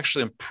how do we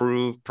actually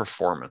improve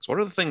performance? What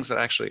are the things that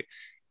actually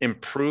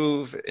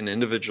improve an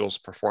individual's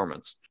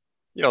performance?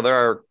 There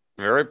are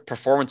very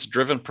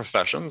performance-driven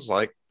professions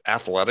like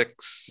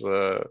athletics,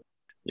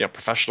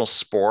 professional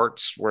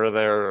sports, where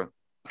they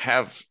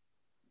have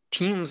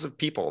teams of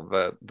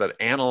people that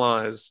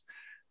analyze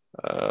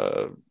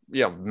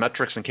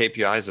metrics and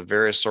KPIs of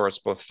various sorts,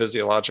 both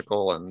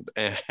physiological and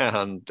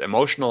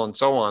emotional and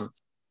so on,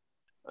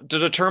 to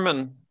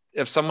determine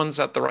if someone's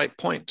at the right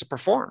point to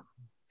perform.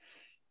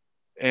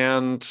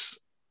 And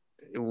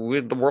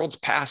with the world's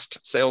passed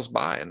sales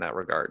by in that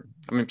regard.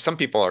 I mean, some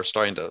people are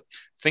starting to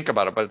think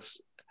about it, but it's,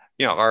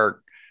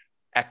 our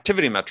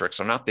activity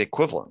metrics are not the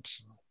equivalent.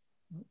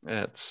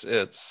 It's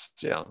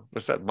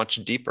much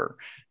deeper.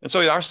 And so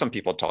there are some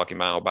people talking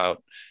now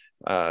about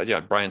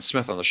Brian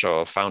Smith on the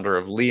show, founder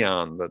of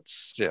Leon,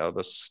 that's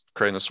this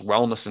creating this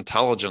wellness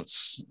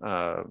intelligence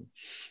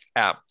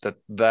app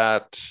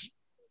that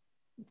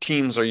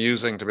teams are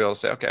using to be able to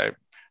say, okay,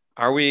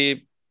 are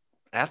we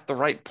at the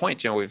right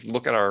point? We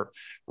look at our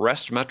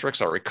rest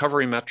metrics, our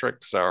recovery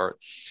metrics, our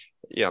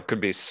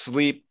could be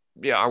sleep.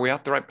 Are we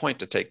at the right point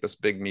to take this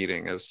big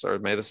meeting? Or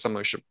maybe this is something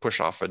we should push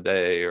off a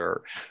day,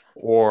 or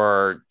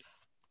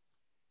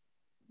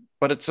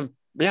but it's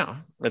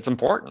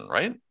important,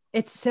 right?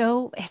 It's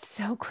so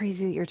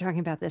crazy that you're talking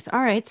about this.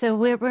 All right, so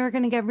we're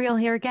going to get real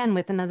here again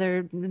with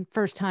another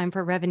first time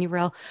for Revenue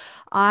Real.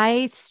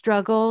 I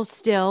struggle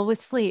still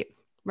with sleep,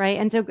 right?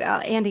 And so,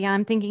 Andy,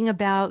 I'm thinking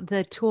about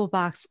the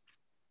toolbox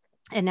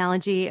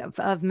analogy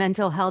of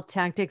mental health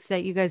tactics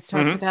that you guys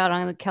talked about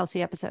on the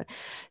Kelsey episode.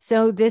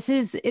 So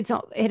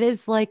it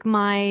is like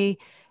my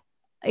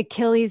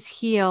Achilles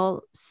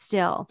heel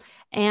still,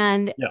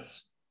 and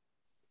yes.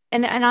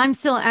 And I'm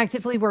still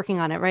actively working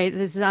on it, right?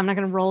 I'm not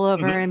going to roll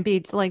over and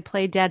be like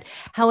play dead.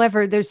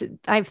 However,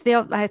 I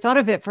thought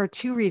of it for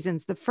two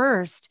reasons. The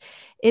first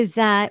is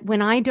that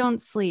when I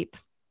don't sleep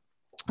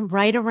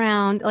right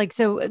around,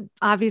 so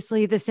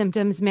obviously the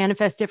symptoms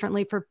manifest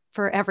differently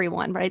for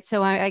everyone, right?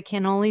 So I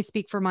can only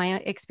speak for my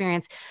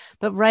experience,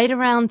 but right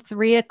around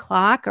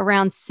 3:00,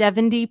 around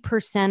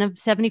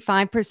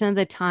 75% of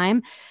the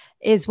time,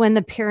 is when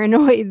the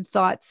paranoid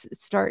thoughts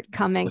start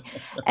coming.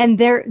 And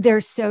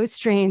they're so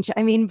strange.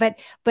 I mean, but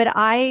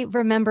I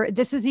remember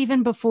this was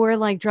even before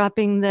like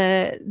dropping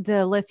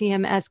the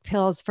lithium-esque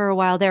pills for a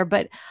while there.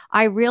 But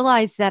I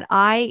realized that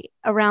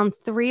around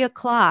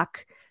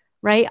 3:00,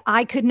 right,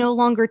 I could no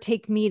longer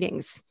take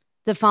meetings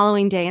the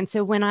following day. And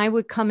so when I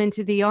would come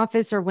into the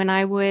office, or when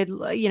I would,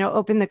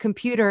 open the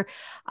computer,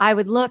 I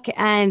would look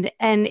and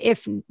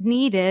if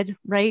needed,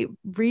 right,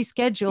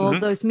 reschedule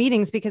those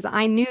meetings, because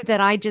I knew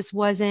that I just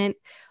wasn't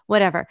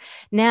whatever.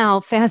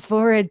 Now, fast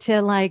forward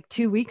to like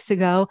 2 weeks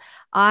ago,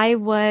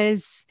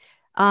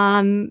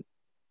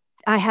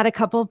 I had a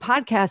couple of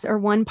podcasts, or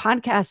one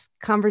podcast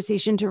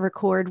conversation to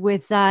record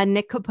with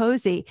Nick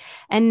Capozzi.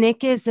 And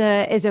Nick is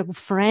a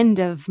friend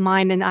of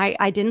mine. And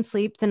I didn't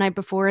sleep the night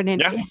before,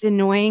 and it's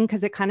annoying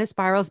because it kind of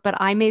spirals.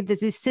 But I made the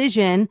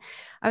decision.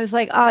 I was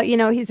like, oh,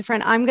 he's a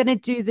friend. I'm going to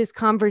do this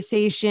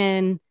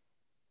conversation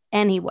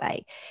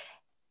anyway.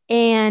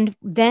 And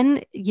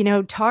then,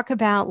 talk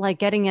about like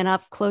getting an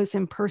up close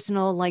and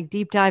personal, like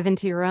deep dive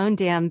into your own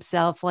damn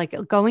self, like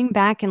going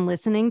back and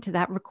listening to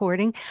that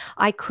recording.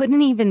 I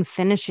couldn't even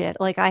finish it.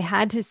 Like I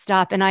had to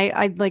stop, and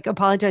I like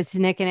apologized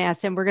to Nick and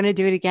asked him, we're going to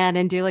do it again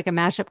and do like a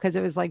mashup, because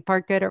it was like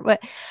part good or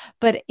what,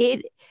 but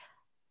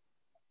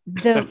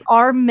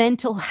our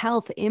mental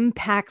health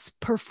impacts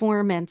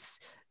performance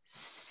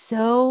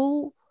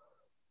so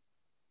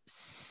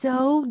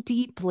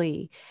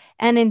deeply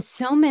and in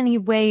so many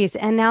ways.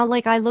 And now,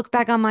 like, I look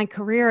back on my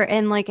career,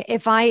 and like,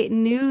 if I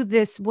knew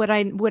this, what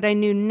I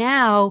knew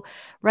now,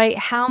 right?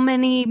 How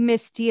many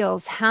missed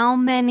deals, how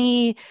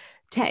many,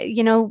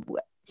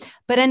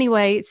 but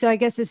anyway, so I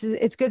guess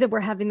it's good that we're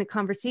having the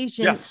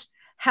conversation. Yes.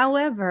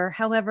 However,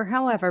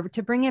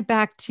 to bring it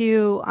back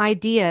to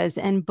ideas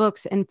and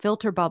books and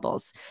filter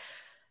bubbles,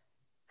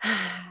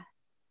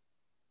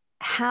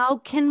 how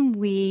can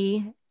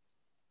we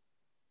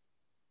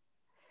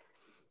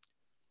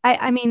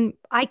I mean,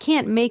 I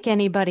can't make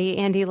anybody,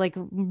 Andy, like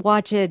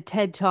watch a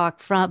TED talk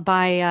from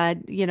by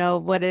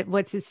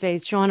what's his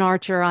face, Sean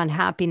Archer on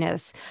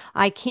happiness.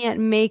 I can't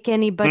make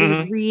anybody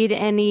Mhm. read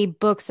any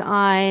books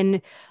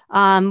on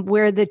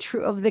where the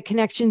true of the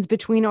connections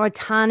between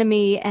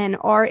autonomy and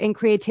art and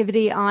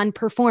creativity on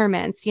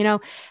performance, you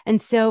know.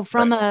 And so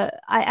Right.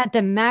 at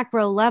the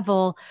macro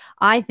level,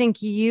 I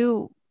think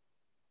you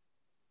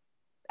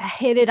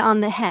hit it on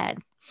the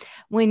head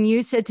when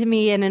you said to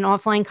me in an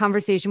offline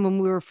conversation when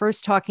we were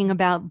first talking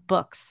about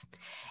books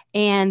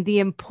and the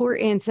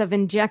importance of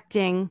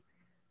injecting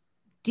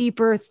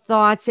deeper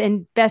thoughts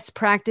and best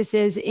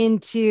practices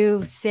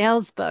into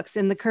sales books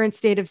and the current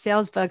state of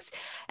sales books.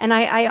 And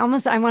I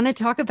want to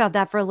talk about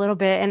that for a little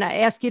bit. And I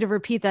ask you to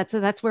repeat that.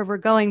 So that's where we're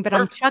going. But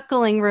I'm Sure.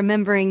 chuckling,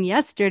 remembering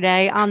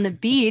yesterday on the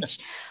beach,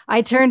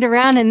 I turned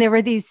around and there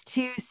were these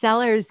two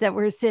sellers that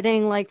were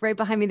sitting like right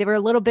behind me. They were a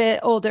little bit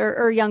older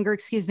or younger,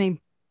 excuse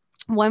me.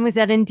 One was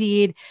at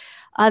Indeed,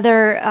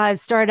 other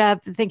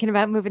startup thinking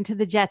about moving to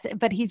the Jets.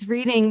 But he's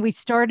reading. We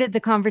started the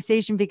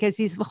conversation because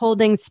he's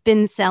holding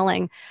Spin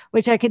Selling,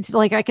 which I could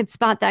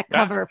spot that Yeah.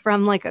 cover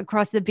from like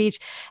across the beach.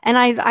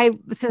 And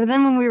so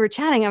then when we were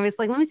chatting, I was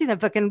like, let me see that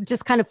book, and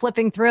just kind of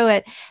flipping through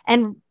it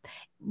and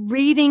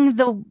reading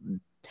the.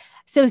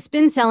 So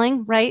Spin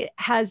Selling, right,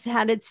 has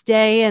had its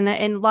day,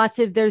 and lots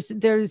of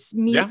there's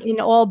meat Yeah. in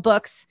all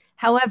books.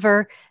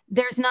 However,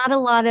 there's not a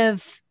lot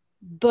of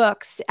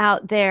books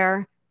out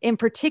there in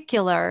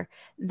particular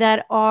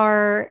that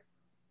are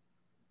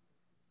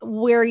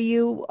where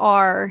you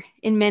are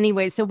in many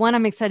ways. So one,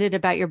 I'm excited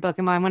about your book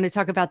and I want to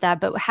talk about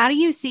that, but how do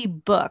you see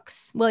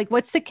books? Like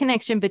what's the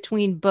connection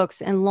between books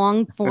and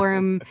long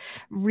form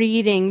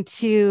reading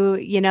to,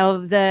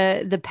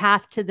 the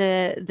path to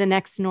the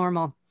next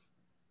normal?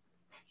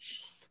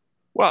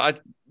 Well,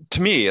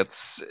 to me,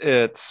 it's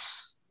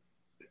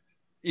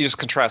you just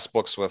contrast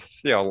books with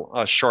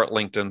a short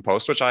LinkedIn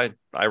post, which I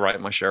write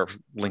my share of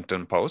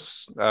LinkedIn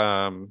posts,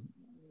 and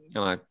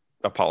I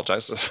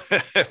apologize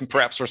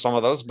perhaps for some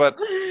of those, but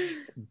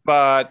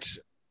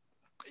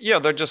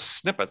they're just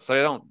snippets. They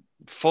don't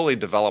fully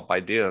develop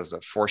ideas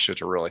that force you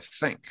to really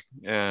think.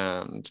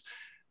 And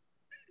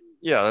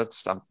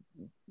that's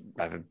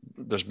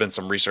there's been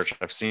some research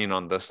I've seen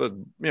on this that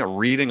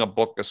reading a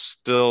book is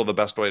still the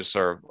best way to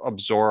sort of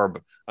absorb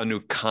a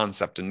new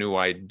concept, a new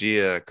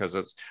idea, because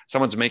it's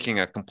someone's making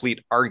a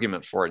complete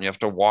argument for it, and you have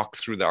to walk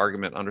through the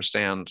argument,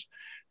 understand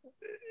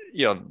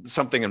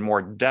something in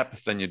more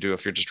depth than you do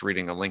if you're just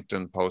reading a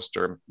LinkedIn post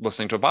or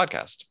listening to a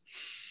podcast.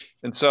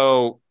 And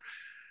so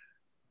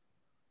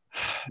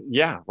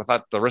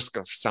without the risk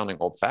of sounding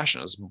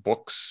old-fashioned, is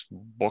books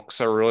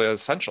are really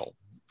essential.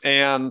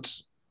 And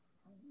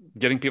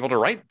getting people to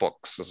write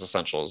books is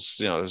essential, as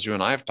you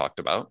and I have talked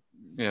about.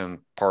 And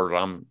part of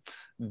what I'm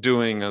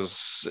doing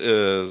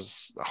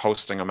is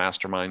hosting a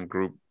mastermind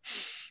group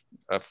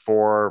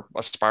for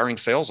aspiring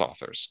sales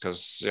authors,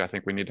 because I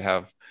think we need to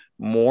have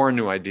more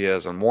new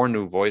ideas and more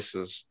new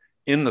voices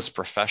in this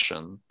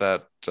profession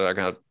that are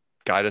going to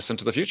guide us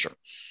into the future.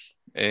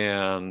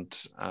 And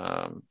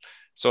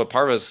so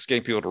part of it is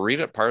getting people to read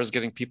it, part of it is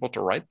getting people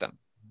to write them.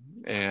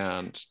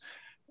 And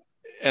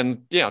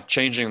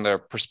changing their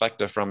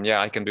perspective from,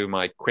 I can do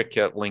my quick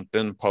hit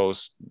LinkedIn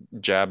post,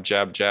 jab,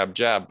 jab, jab,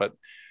 jab, but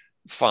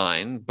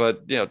fine.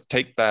 But,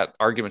 take that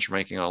argument you're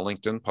making on a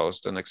LinkedIn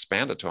post and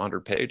expand it to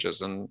 100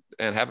 pages and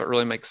have it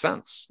really make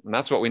sense. And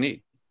that's what we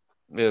need,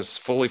 is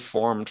fully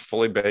formed,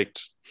 fully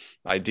baked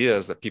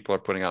ideas that people are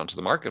putting out into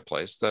the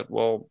marketplace that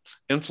will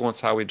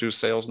influence how we do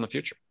sales in the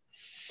future.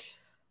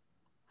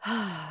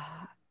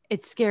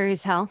 It's scary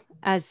as hell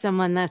as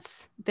someone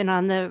that's been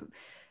on the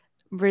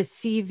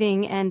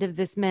receiving end of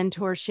this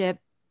mentorship,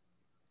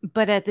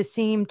 but at the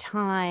same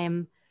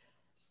time,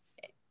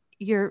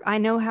 I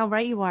know how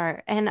right you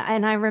are. And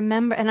I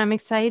remember, and I'm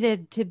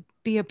excited to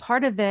be a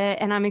part of it.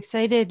 And I'm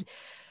excited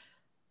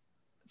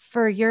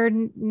for your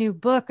new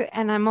book.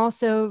 And I'm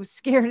also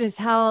scared as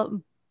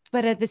hell.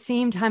 But at the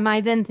same time, I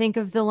then think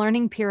of the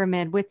learning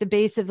pyramid, with the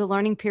base of the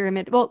learning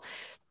pyramid. Well,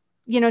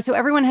 so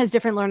everyone has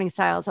different learning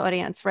styles,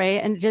 audience,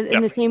 right? And just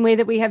in the same way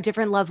that we have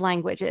different love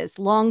languages,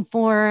 long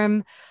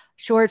form,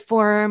 short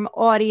form,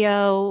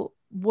 audio,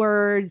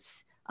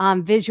 words,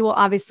 visual.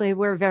 Obviously,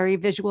 we're a very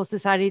visual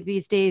society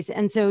these days.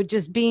 And so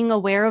just being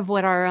aware of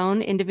what our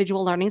own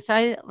individual learning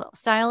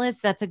style is,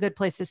 that's a good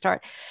place to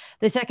start.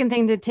 The second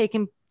thing to take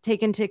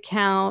into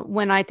account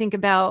when I think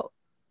about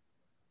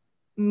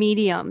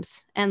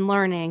mediums and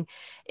learning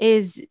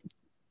is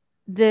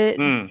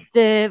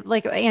the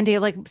like, Andy,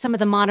 like some of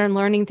the modern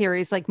learning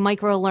theories, like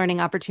micro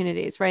learning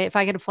opportunities, right? If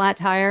I get a flat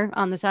tire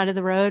on the side of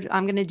the road,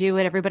 I'm going to do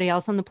what everybody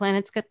else on the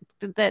planet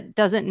that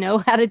doesn't know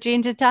how to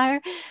change a tire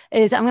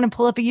is, I'm going to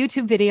pull up a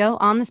YouTube video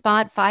on the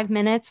spot, 5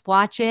 minutes,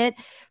 watch it,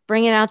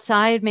 bring it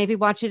outside, maybe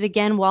watch it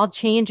again while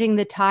changing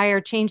the tire,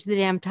 change the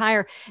damn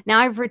tire. Now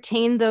I've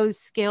retained those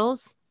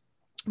skills.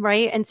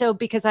 Right. And so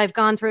because I've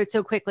gone through it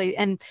so quickly.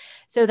 And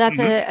so that's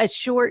a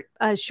short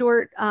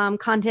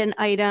content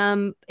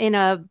item in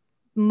a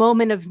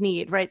moment of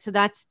need, right? So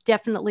that's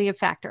definitely a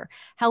factor.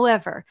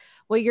 However,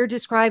 what you're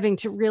describing,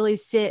 to really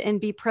sit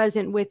and be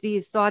present with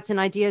these thoughts and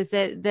ideas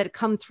that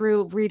come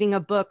through reading a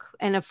book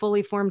and a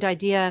fully formed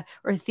idea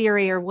or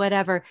theory or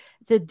whatever,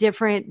 it's a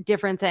different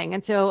thing.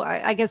 And so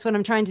I guess what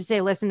I'm trying to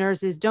say,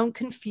 listeners, is don't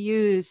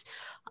confuse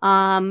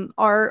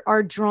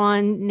our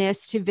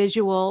drawnness to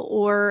visual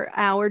or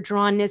our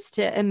drawnness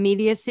to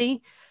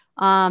immediacy,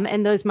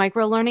 and those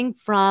micro learning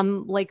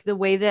from like the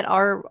way that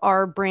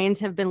our brains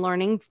have been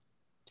learning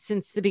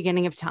since the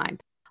beginning of time.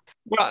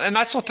 Well, and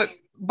that's what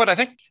but I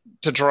think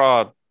to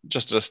draw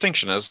just a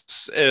distinction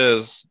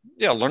is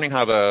learning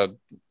how to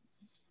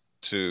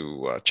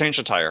change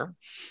a tire.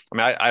 I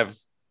mean, I have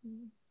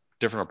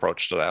different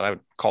approach to that. I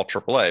would call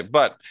AAA,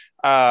 but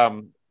that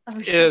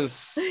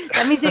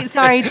means,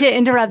 sorry to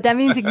interrupt, that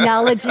means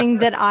acknowledging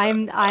that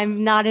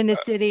I'm not in a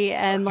city,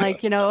 and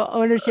like,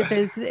 ownership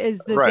is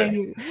the right.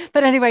 thing.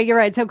 But anyway, you're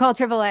right. So call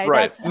AAA.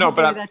 Right.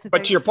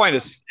 But to your point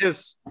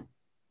is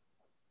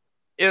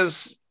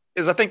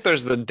I think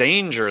there's the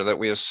danger that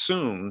we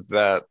assume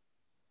that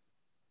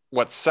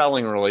what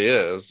selling really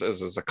is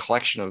a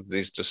collection of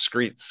these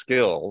discrete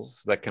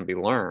skills that can be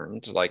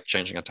learned, like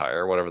changing a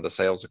tire, whatever the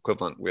sales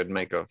equivalent we'd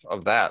make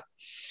of that,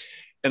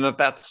 and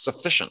that's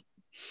sufficient.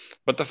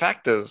 But the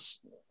fact is,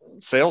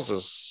 sales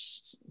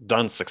is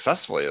done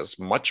successfully is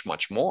much,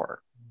 much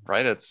more,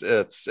 right? It's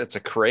a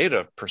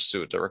creative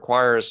pursuit. It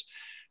requires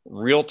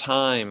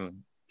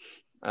real-time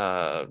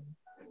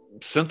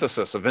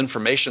synthesis of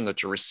information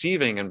that you're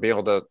receiving and be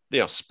able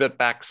to spit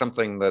back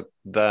something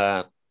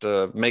that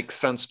makes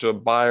sense to a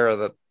buyer,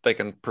 that they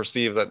can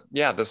perceive that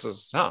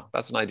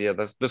that's an idea,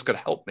 this could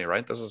help me,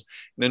 right? This is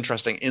an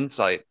interesting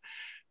insight.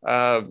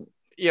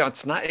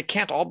 It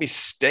can't all be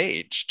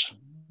staged,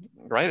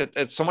 right?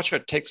 It's so much of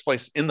it takes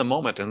place in the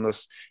moment, in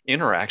this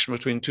interaction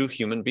between two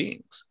human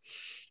beings.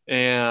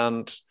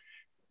 And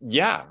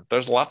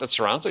there's a lot that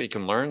surrounds it. You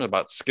can learn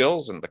about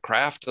skills and the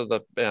craft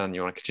and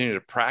you want to continue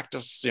to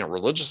practice,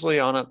 religiously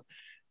on it.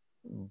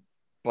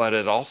 But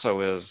it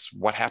also is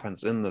what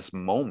happens in this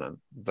moment,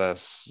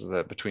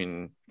 that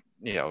between,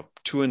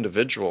 two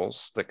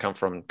individuals that come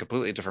from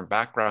completely different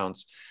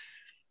backgrounds,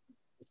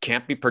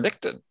 can't be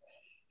predicted,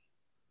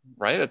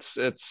 right?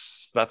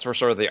 It's that's where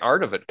sort of the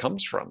art of it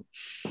comes from.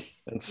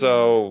 And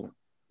so,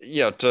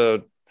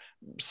 to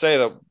say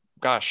that,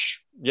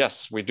 gosh,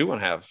 yes, we do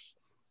want to have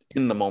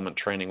in the moment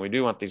training. We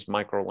do want these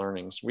micro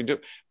learnings. We do,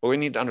 but we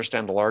need to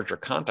understand the larger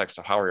context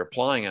of how we're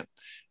applying it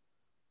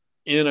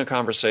in a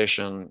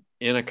conversation,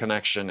 in a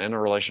connection, in a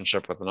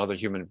relationship with another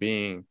human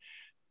being,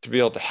 to be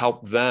able to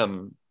help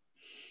them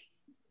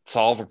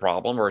solve a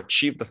problem or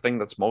achieve the thing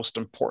that's most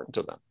important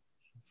to them.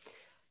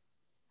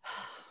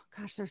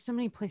 Gosh, there's so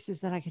many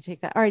places that I could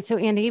take that. All right. So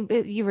Andy,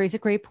 you raise a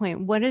great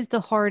point. What is the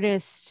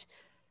hardest?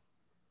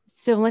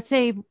 So let's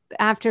say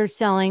after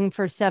selling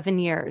for 7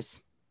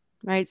 years,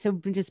 right? So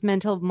just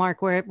mental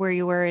mark where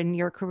you were in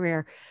your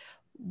career.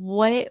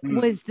 What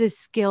was the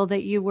skill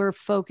that you were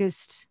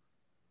focused,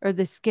 or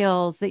the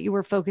skills that you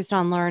were focused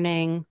on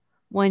learning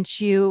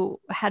once you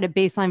had a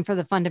baseline for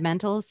the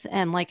fundamentals,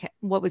 and like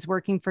what was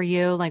working for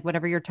you, like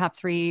whatever your top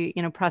 3,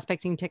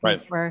 prospecting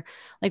techniques were,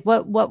 like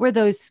what were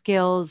those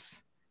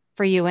skills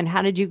for you, and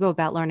how did you go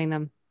about learning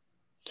them?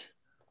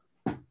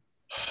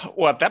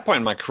 Well, at that point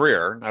in my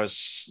career, I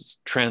was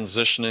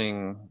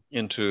transitioning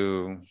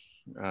into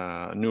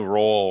a new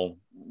role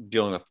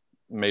dealing with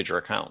major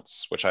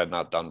accounts, which I had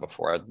not done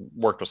before. I'd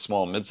worked with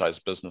small and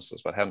mid-sized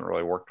businesses, but hadn't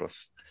really worked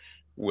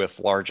with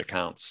large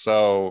accounts.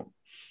 So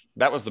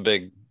that was the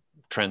big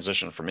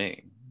transition for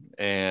me.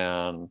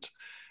 And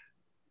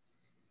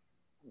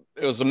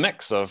it was a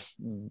mix of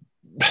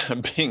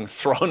being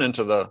thrown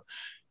into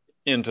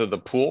the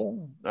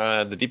pool,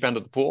 the deep end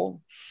of the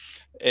pool,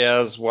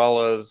 as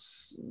well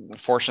as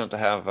fortunate to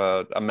have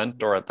a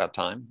mentor at that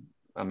time,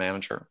 a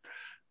manager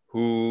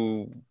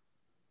who,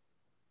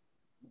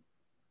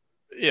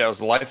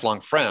 was a lifelong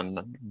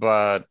friend,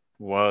 but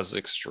was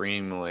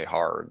extremely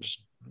hard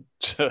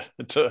to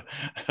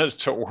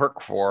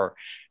work for,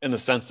 in the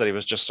sense that he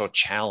was just so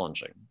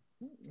challenging,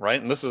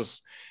 right? And this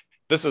is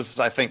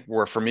I think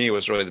where for me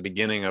was really the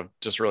beginning of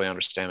just really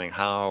understanding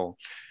how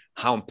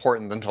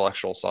important the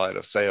intellectual side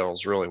of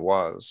sales really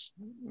was,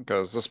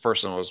 because this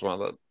person was one of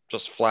the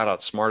just flat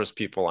out smartest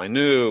people I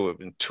knew,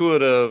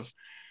 intuitive,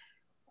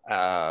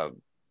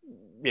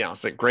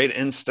 it's like great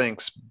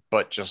instincts,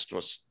 but just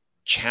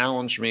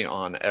challenged me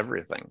on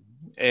everything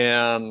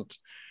and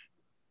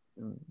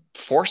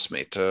forced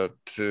me to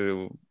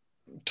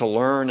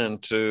learn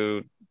and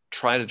to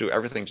try to do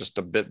everything just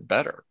a bit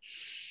better.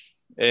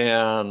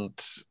 And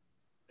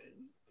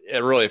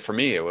it really, for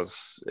me, it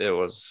was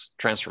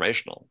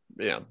transformational.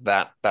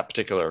 That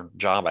particular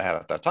job I had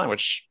at that time,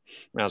 which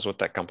I was with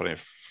that company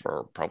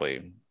for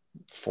probably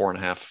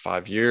 4.5,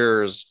 5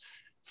 years,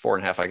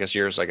 4.5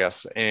 years, I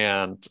guess.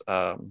 And,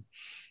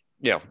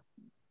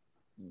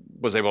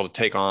 was able to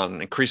take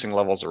on increasing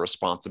levels of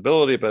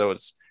responsibility, but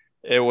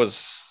it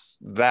was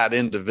that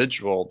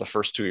individual, the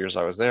first 2 years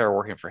I was there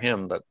working for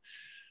him,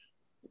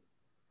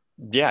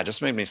 yeah, it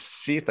just made me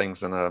see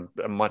things in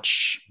a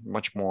much,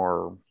 much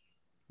more,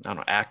 I don't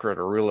know, accurate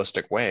or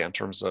realistic way in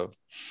terms of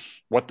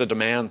what the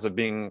demands of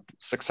being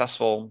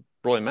successful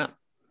really meant.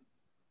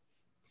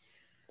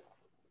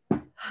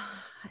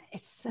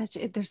 It's such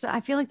there's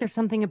I feel like there's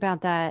something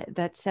about that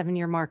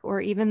 7-year mark,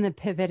 or even the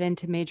pivot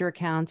into major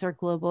accounts or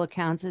global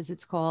accounts as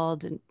it's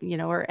called, and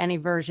or any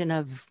version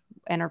of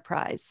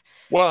enterprise.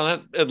 Well,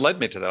 and it led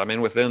me to that. I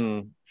mean,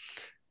 within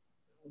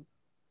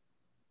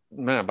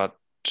about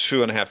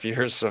 2.5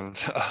 years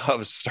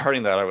of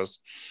starting that, I was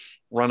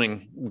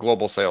running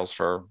global sales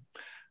for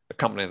a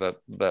company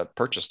that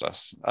purchased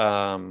us.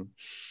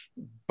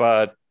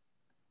 But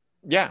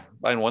yeah,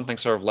 and one thing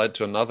sort of led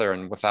to another,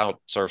 and without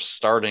sort of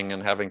starting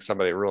and having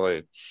somebody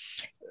really,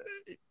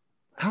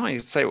 I don't know,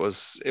 you'd say it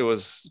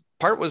was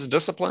part was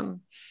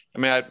discipline. I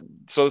mean,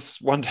 so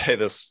one day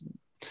this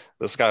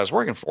guy I was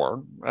working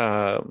for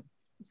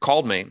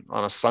called me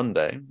on a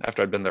Sunday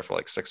after I'd been there for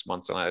like 6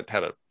 months, and I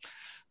had a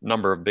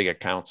number of big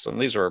accounts,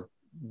 and these were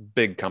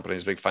big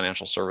companies, big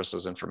financial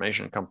services,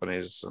 information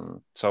companies,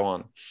 and so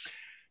on.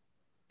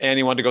 And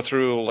he wanted to go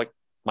through like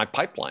my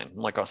pipeline,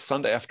 like on a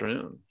Sunday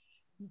afternoon.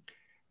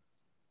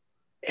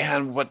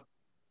 And what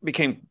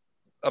became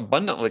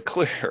abundantly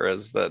clear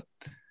is that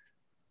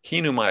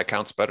he knew my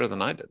accounts better than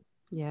I did.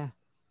 Yeah.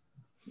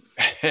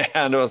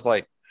 And it was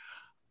like,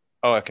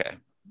 oh, okay,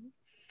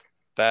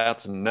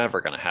 that's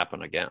never going to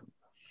happen again.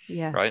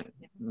 Yeah. Right.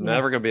 Yeah.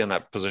 Never going to be in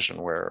that position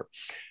where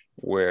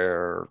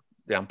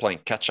yeah, I'm playing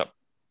catch up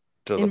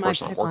to the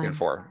person I'm working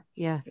for.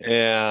 Yeah.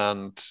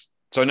 And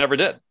so I never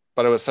did.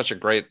 But it was such a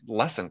great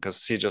lesson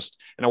because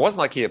and it wasn't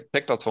like he had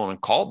picked up the phone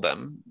and called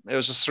them. It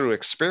was just through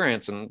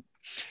experience, and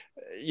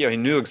he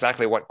knew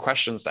exactly what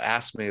questions to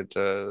ask me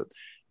to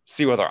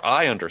see whether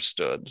I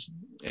understood,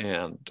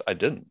 and I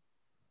didn't.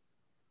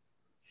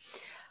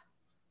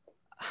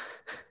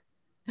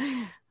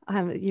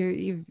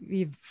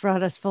 You've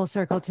brought us full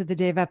circle to the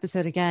Dave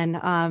episode again.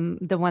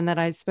 The one that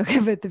I spoke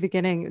of at the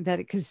beginning,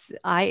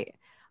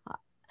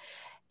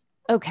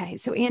 okay.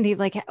 So Andy,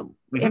 like,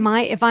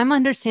 if I'm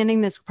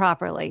understanding this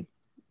properly,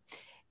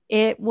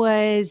 it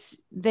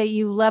was that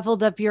you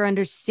leveled up your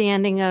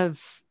understanding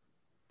of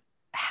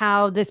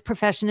how this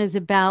profession is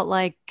about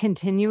like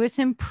continuous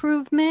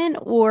improvement,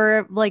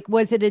 or like,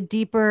 was it a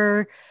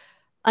deeper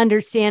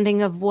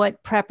understanding of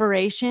what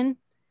preparation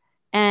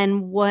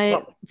and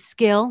what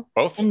skill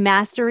and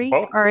mastery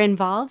are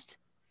involved?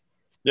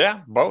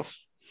 Yeah, both.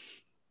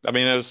 I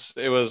mean,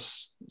 it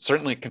was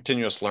certainly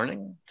continuous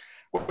learning,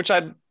 which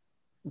I'd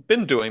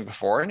been doing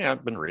before. And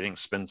I've been reading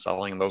Spin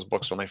Selling and those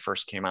books when they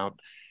first came out.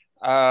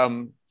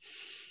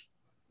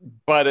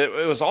 But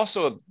it was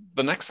also,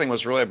 the next thing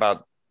was really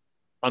about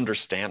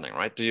understanding,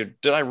 right? It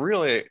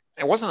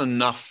wasn't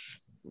enough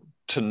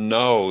to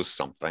know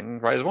something,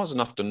 right? It wasn't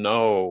enough to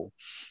know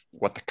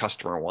what the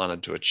customer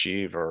wanted to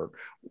achieve or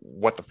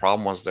what the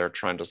problem was they're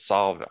trying to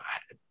solve.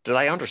 Did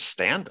I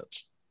understand it?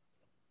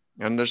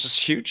 And there's this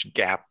huge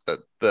gap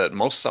that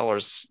most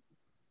sellers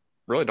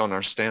really don't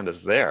understand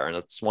is there, and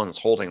it's one that's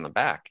holding them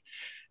back,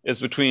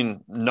 is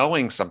between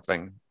knowing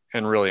something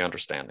and really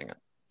understanding it.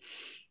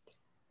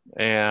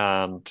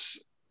 And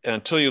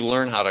until you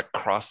learn how to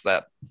cross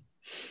that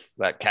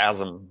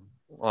chasm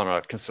on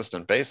a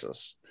consistent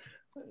basis,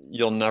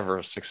 you'll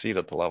never succeed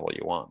at the level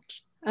you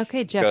want.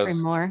 Okay, Jeffrey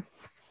Moore.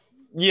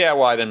 Yeah,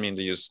 well, I didn't mean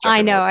to use Jeffrey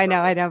I know,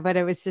 Moore, but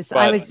it was just,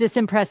 I was just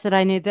impressed that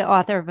I knew the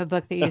author of a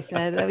book that you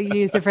said that you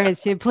used the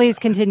phrase to. Please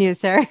continue,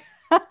 sir.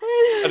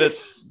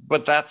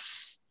 but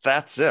that's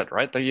it,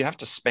 right? That you have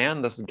to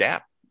span this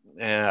gap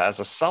as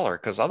a seller,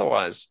 because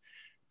otherwise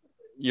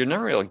you're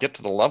never able to get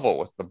to the level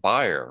with the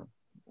buyer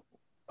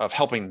of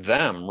helping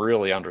them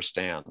really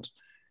understand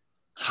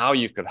how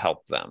you could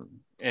help them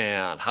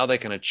and how they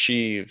can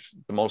achieve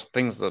the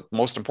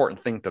most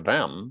important thing to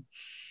them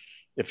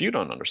if you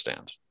don't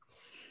understand.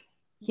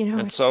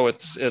 And so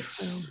it's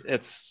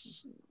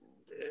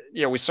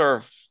we sort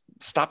of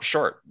stop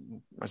short.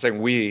 I'm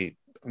saying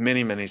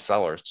many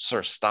sellers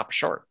sort of stop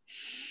short.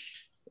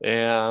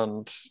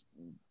 And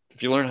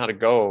if you learn how to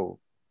go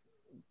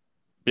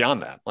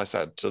beyond that, like I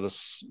said, to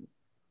this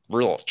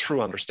real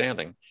true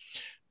understanding,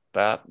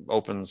 that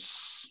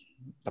opens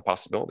the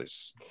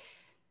possibilities.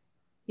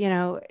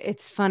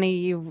 It's funny,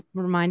 you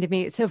reminded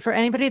me. So for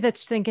anybody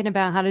that's thinking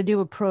about how to do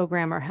a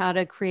program or how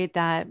to create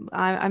that,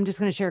 I'm just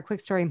going to share a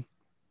quick story.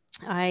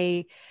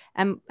 I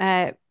am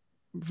at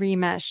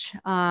Remesh,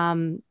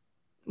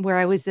 where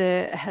I was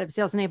the head of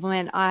sales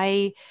enablement.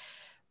 I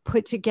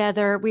put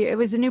together, it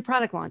was a new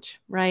product launch,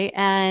 right?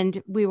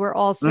 And we were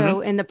also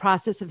in the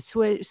process of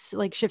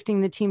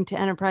shifting the team to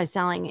enterprise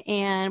selling,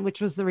 and which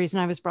was the reason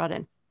I was brought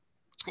in.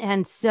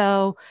 And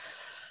so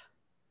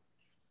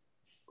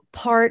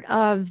part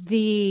of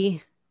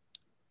the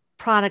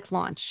product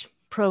launch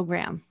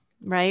program,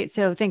 right?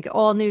 So think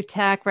all new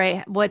tech,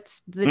 right?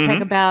 What's the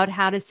tech about,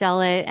 how to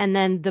sell it, and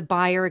then the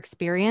buyer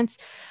experience.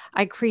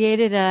 I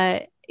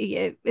created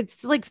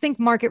it's like, think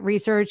market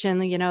research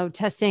and,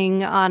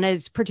 testing on a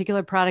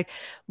particular product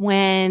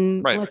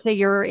when, let's say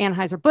you're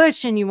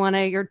Anheuser-Busch and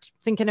you're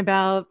thinking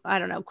about, I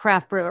don't know,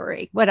 craft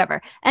brewery,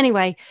 whatever.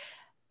 Anyway,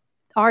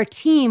 our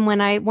team,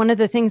 one of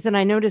the things that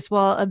I noticed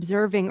while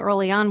observing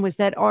early on was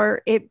that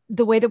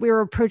the way that we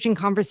were approaching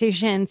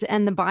conversations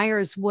and the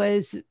buyers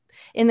was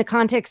in the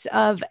context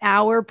of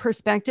our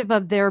perspective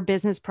of their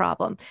business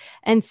problem.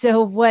 And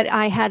so what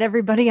I had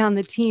everybody on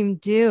the team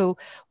do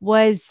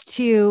was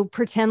to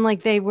pretend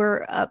like they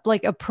were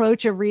like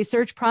approach a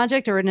research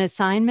project or an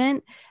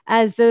assignment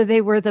as though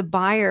they were the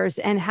buyers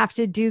and have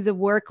to do the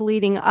work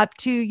leading up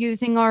to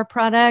using our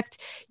product,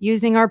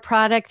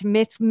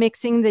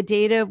 mixing the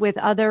data with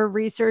other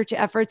research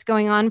efforts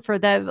going on for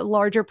the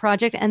larger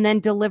project, and then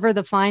deliver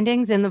the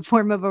findings in the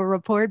form of a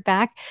report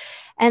back.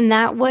 And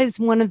that was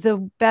one of the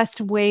best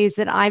ways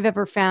that I've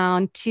ever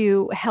found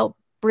to help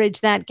bridge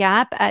that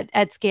gap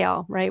at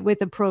scale, right?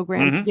 With a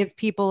program to give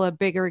people a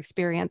bigger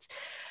experience.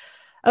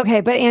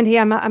 Okay. But Andy,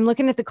 I'm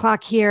looking at the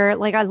clock here.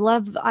 Like I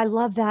love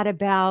that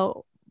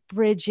about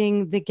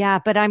bridging the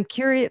gap, but I'm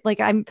curious, like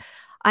I'm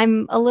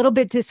a little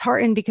bit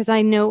disheartened because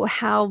I know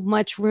how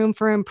much room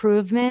for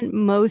improvement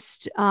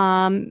most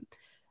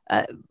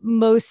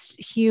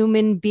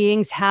human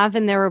beings have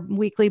in their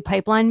weekly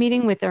pipeline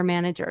meeting with their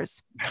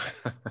managers.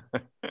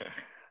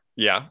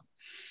 Yeah.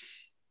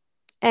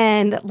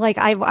 And like,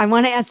 I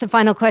want to ask the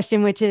final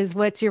question, which is,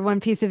 what's your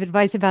one piece of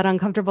advice about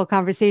uncomfortable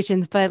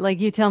conversations? But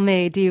like, you tell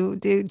me, do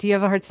you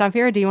have a hard stop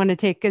here, or do you want to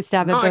take a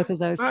stab at both of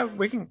those?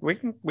 We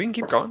can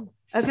keep going.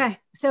 Okay.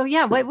 So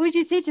yeah, what would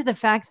you say to the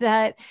fact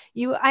that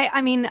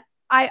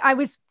I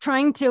was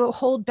trying to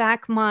hold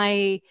back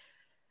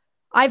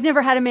I've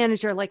never had a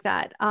manager like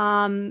that.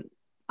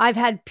 I've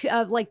had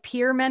like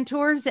peer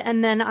mentors,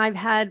 and then I've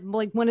had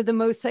like one of the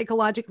most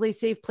psychologically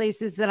safe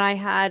places that I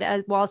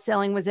had while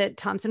selling was at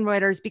Thomson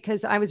Reuters,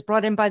 because I was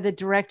brought in by the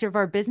director of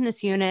our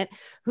business unit,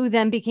 who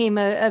then became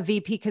a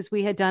VP because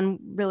we had done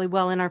really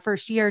well in our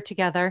first year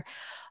together.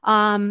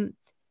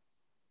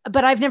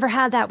 But I've never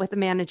had that with a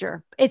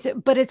manager.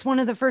 It's one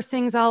of the first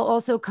things I'll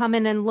also come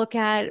in and look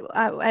at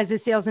as a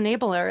sales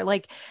enabler,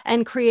 like,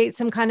 and create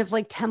some kind of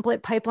like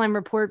template pipeline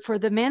report for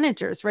the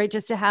managers, right?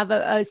 Just to have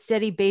a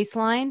steady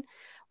baseline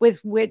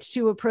with which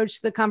to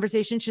approach the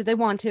conversation should they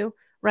want to,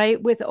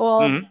 right? With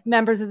all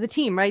members of the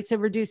team, right? So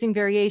reducing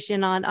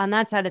variation on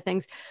that side of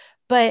things.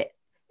 But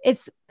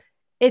it's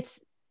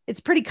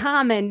pretty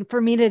common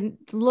for me to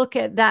look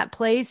at that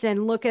place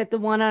and look at the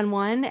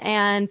one-on-one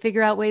and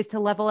figure out ways to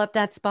level up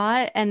that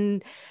spot.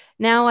 And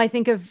now I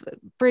think of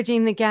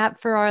bridging the gap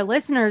for our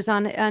listeners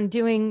on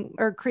doing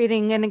or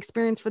creating an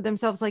experience for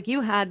themselves like you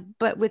had,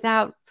 but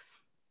without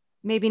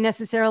maybe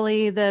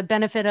necessarily the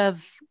benefit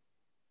of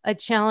a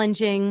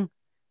challenging,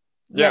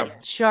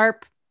 yet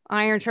sharp,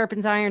 iron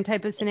sharpens iron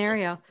type of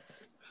scenario.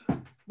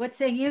 What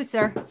say you,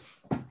 sir?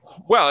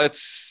 Well,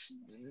 it's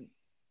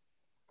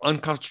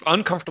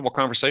uncomfortable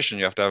conversation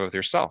you have to have with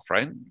yourself,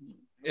 right?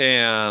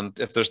 And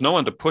if there's no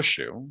one to push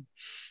you,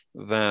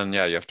 then you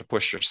have to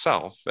push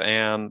yourself.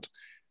 And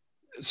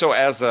so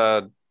as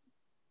a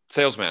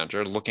sales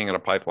manager looking at a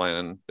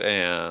pipeline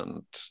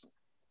and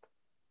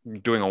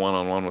doing a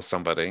one-on-one with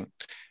somebody,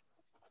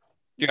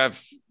 you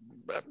have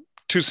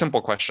two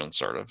simple questions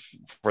sort of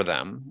for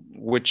them,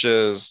 which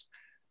is,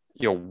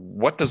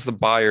 what does the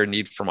buyer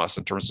need from us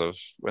in terms of,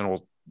 and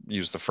we'll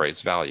use the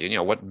phrase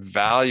value, what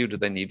value do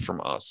they need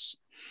from us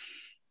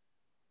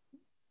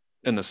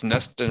in this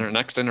next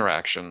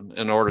interaction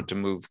in order to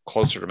move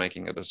closer to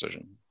making a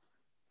decision?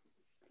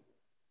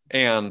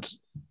 And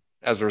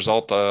as a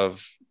result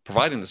of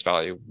providing this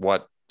value,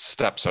 what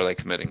steps are they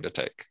committing to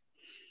take?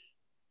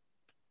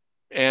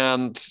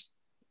 And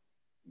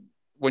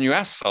when you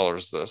ask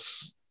sellers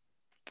this,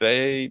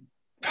 they,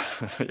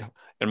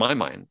 in my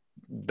mind,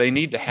 they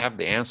need to have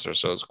the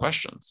answers to those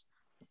questions.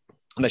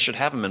 And they should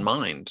have them in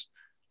mind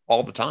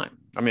all the time.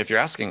 I mean, if you're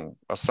asking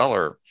a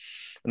seller,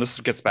 and this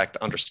gets back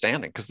to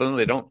understanding, because then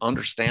they don't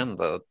understand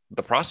the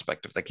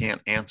prospect if they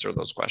can't answer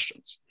those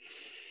questions.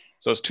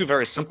 So it's two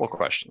very simple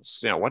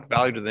questions. What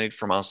value do they need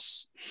from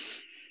us,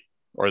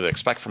 or they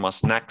expect from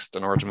us next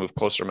in order to move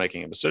closer to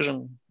making a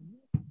decision?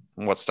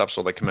 And what steps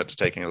will they commit to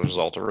taking as a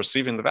result of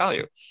receiving the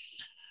value?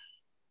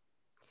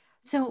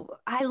 So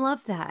I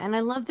love that. And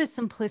I love the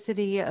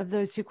simplicity of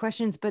those two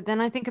questions. But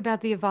then I think about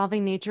the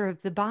evolving nature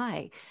of the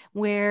buy,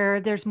 where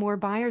there's more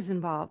buyers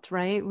involved,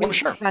 right?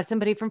 We've got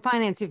somebody from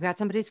finance, you've got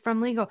somebody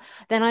from legal.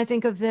 Then I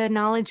think of the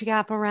knowledge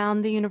gap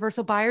around the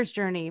universal buyer's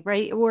journey,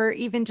 right? Or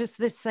even just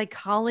the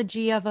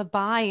psychology of a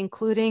buy,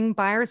 including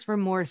buyer's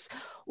remorse,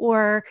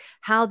 or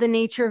how the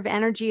nature of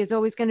energy is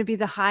always going to be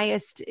the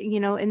highest,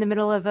 in the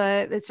middle of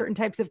a certain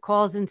types of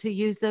calls, and to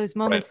use those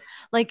moments.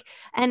 Right.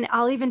 And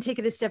I'll even take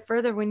it a step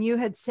further. When you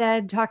had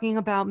said, talking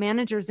about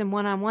managers and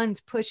one-on-ones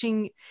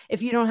pushing,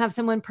 if you don't have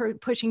someone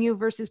pushing you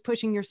versus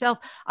pushing yourself,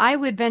 I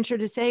would venture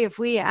to say, if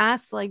we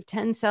asked like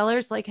 10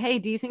 sellers, like, hey,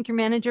 do you think your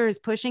manager is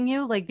pushing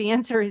you? Like, the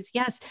answer is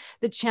yes.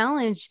 The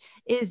challenge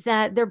is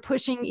that they're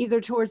pushing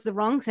either towards the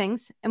wrong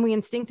things, and we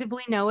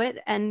instinctively know it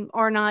and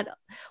are not,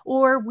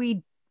 or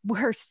we're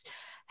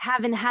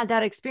haven't had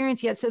that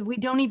experience yet. So we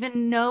don't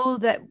even know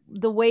that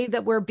the way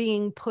that we're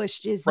being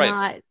pushed is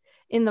not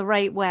in the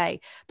right way.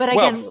 But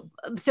again,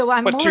 so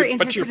I'm more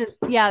interested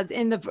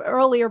in the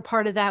earlier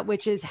part of that,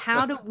 which is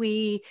how do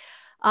we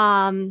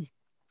Um,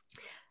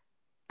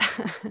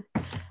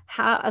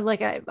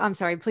 I'm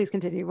sorry, please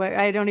continue.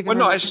 I don't even Well,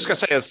 no, remember. I was just going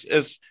to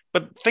say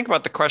but think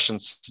about the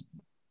questions.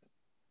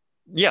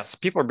 Yes,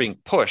 people are being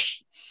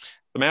pushed.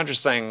 The manager's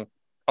saying,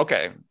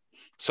 okay,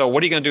 so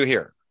what are you going to do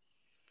here?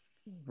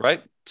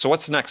 Right? So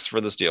what's next for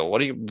this deal?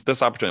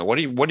 This opportunity?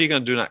 What are you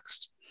going to do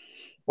next?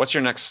 What's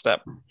your next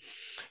step?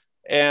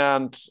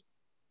 And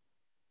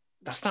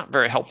that's not a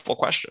very helpful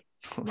question.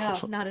 No,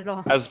 not at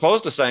all. As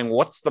opposed to saying,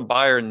 what's the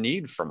buyer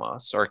need from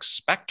us or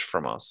expect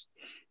from us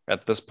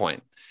at this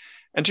point?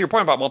 And to your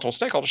point about multiple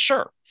stakeholders,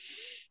 sure.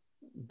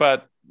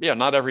 But yeah,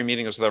 not every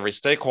meeting is with every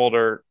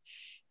stakeholder.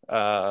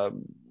 The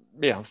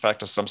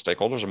fact is some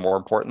stakeholders are more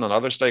important than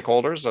other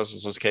stakeholders, as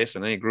is the case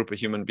in any group of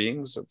human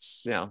beings.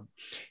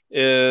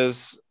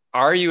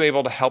 Are you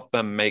able to help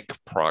them make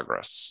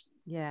progress?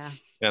 Yeah.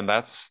 And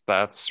that's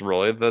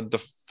really the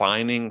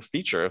defining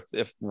feature.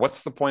 If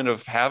what's the point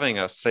of having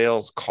a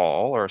sales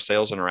call or a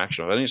sales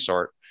interaction of any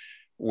sort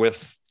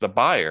with the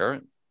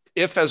buyer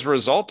if as a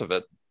result of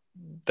it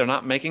they're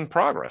not making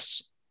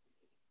progress?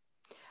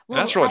 Well,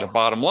 that's really the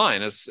bottom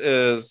line is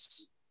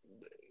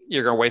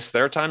you're going to waste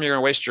their time, you're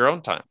going to waste your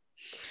own time.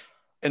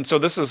 And so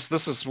this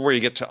is where you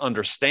get to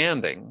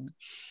understanding.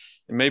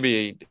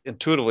 Maybe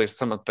intuitively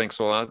someone thinks,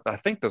 well, I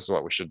think this is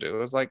what we should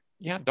do. It's like,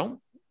 yeah, don't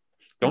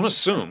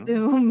assume.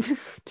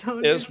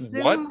 Don't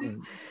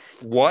assume.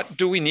 What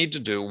do we need to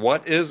do?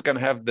 What is going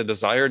to have the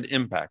desired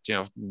impact?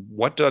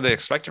 What are they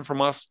expecting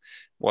from us?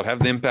 What have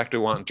the impact we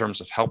want in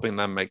terms of helping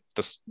them make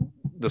this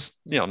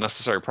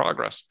necessary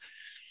progress?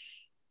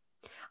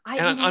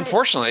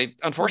 Unfortunately,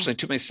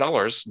 too many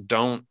sellers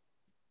don't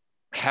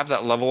have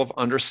that level of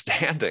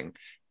understanding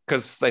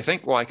because they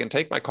think, well, I can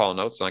take my call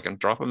notes and I can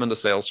drop them into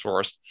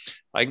Salesforce.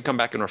 I can come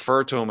back and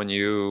refer to them when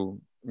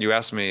you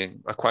ask me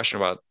a question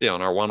about, in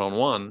our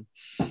one-on-one.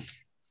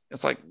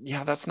 It's like,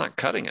 yeah, that's not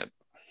cutting it.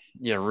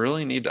 You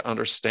really need to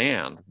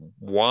understand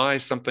what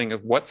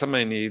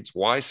somebody needs,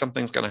 why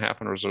something's going to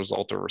happen as a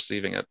result of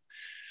receiving it.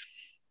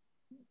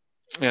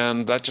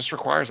 And that just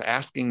requires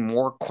asking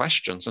more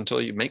questions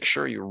until you make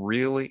sure you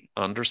really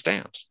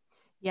understand.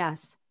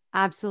 Yes,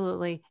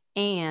 absolutely.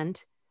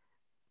 And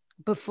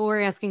before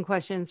asking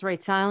questions,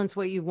 right, silence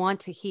what you want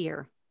to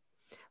hear,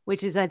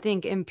 which is, I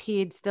think,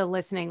 impedes the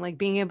listening, like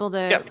being able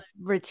to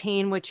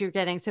retain what you're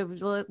getting. So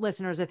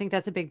listeners, I think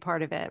that's a big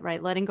part of it,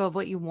 right? Letting go of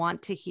what you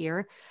want to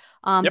hear,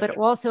 but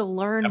also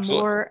learn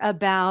more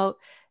about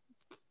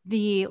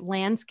the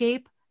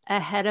landscape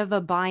ahead of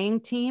a buying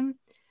team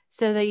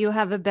so that you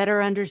have a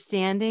better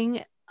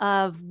understanding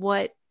of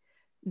what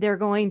they're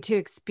going to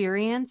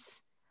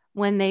experience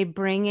when they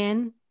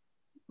bring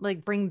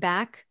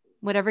back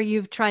whatever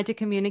you've tried to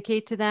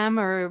communicate to them,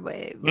 or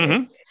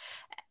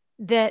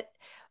that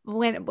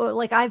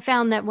I've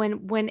found that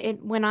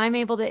when I'm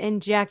able to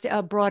inject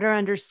a broader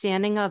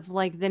understanding of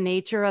like the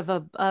nature of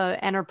a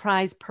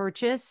enterprise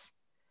purchase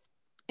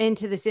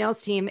into the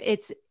sales team,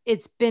 it's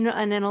been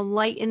an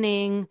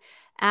enlightening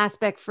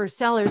aspect for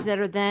sellers that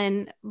are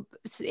then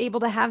able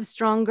to have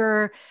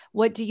stronger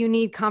what do you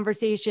need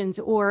conversations,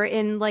 or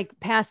in like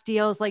past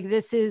deals, like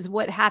this is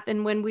what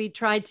happened when we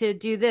tried to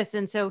do this,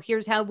 and so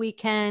here's how we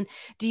can,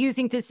 do you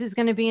think this is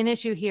going to be an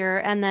issue here,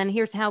 and then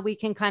here's how we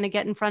can kind of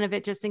get in front of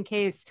it just in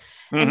case.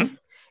 And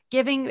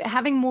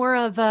having more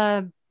of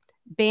a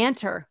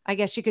banter, I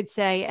guess you could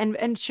say,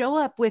 and show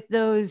up with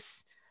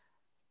those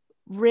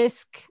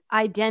risk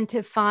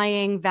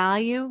identifying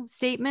value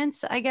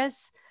statements, I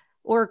guess,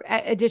 or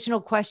additional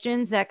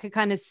questions that could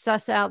kind of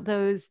suss out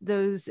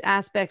those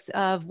aspects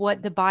of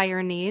what the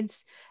buyer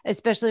needs,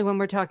 especially when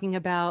we're talking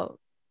about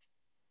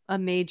a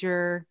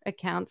major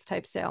accounts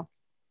type sale.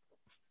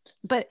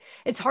 But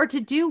it's hard to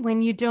do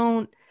when you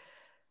don't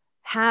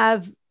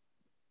have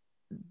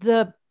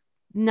the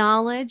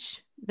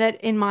knowledge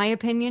that, in my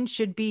opinion,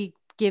 should be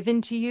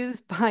given to you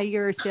by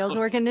your sales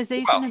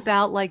organization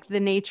about like the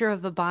nature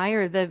of a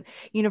buyer, the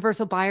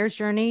universal buyer's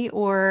journey,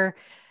 or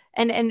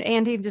and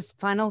Andy, just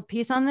final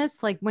piece on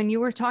this, like when you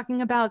were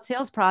talking about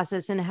sales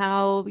process and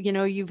how,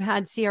 you've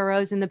had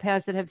CROs in the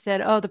past that have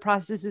said, oh, the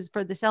process is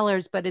for the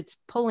sellers, but it's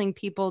pulling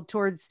people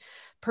towards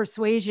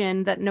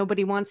persuasion that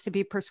nobody wants to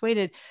be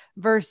persuaded,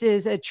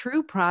 versus a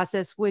true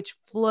process which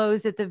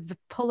flows at the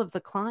pull of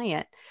the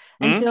client.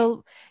 And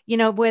so,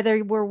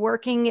 whether we're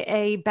working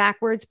a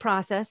backwards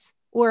process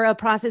or a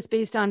process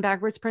based on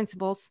backwards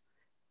principles,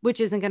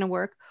 which isn't going to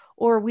work,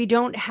 or we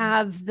don't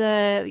have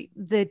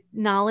the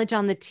knowledge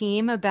on the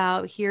team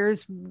about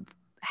here's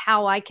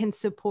how I can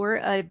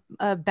support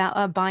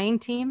a buying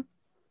team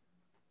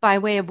by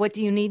way of what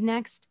do you need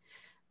next,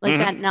 like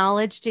that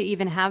knowledge to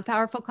even have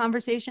powerful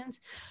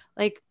conversations.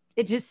 Like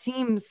it just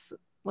seems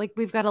like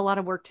we've got a lot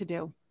of work to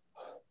do.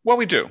 Well,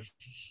 we do,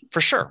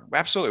 for sure.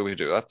 Absolutely, we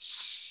do.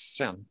 That's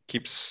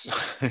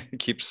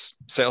keeps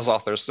sales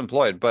authors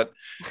employed. But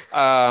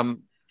I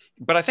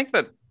think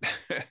that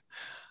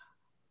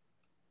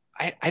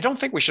I don't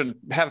think we should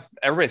have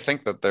everybody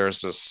think that there's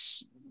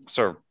this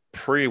sort of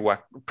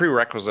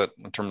prerequisite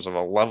in terms of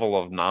a level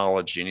of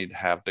knowledge you need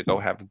to go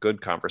have good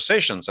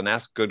conversations and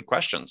ask good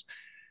questions.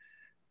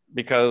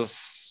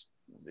 Because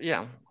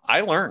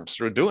I learned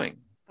through doing.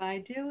 By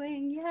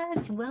doing,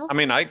 yes. Well, I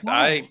mean,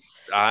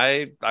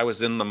 I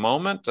was in the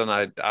moment, and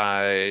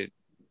I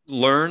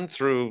learned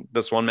through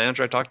this one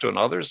manager I talked to and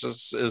others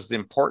is the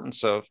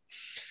importance of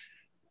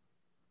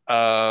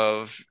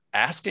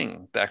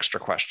asking the extra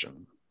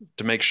question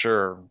to make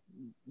sure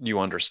you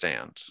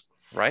understand,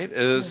 right?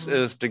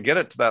 Is to get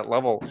it to that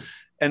level.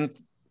 And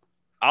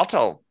I'll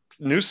tell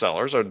new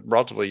sellers or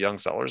relatively young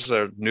sellers that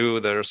are new,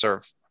 that are sort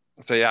of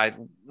say, yeah,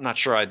 I'm not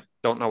sure, I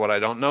don't know what I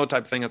don't know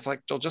type thing. It's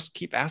like, they'll just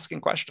keep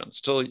asking questions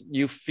till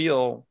you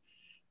feel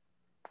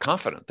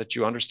confident that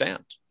you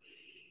understand.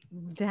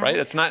 Right.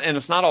 It's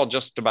not all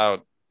just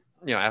about,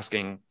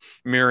 asking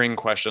mirroring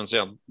questions,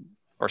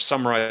 or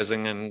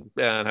summarizing and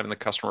having the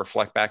customer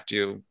reflect back to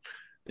you,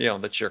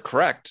 that you're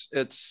correct.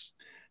 It's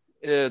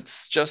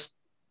just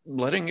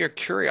letting your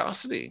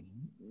curiosity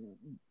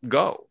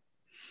go.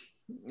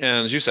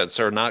 And as you said,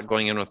 sir, not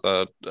going in with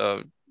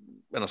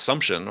an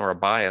assumption or a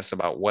bias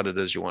about what it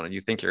is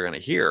you think you're going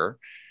to hear,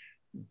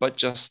 but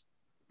just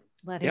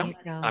letting it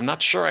go. I'm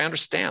not sure I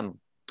understand.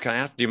 Can I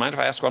ask, do you mind if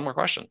I ask one more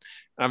question?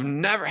 And I've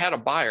never had a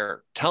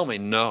buyer tell me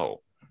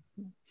no.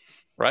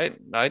 Right.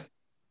 I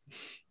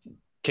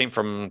came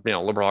from,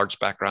 liberal arts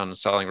background and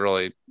selling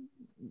really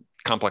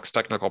complex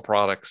technical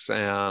products.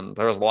 And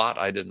there was a lot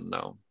I didn't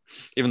know,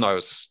 even though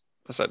I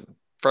said,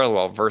 fairly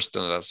well versed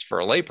in it as for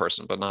a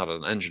layperson, but not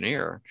an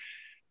engineer.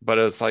 But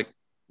it's like,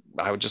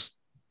 I would just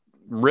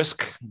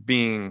risk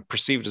being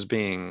perceived as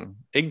being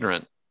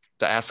ignorant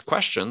to ask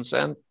questions,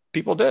 and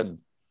people did.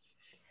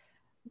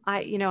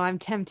 I'm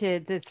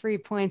tempted. The 3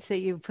 points that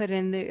you put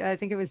in I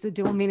think it was the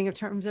dual meaning of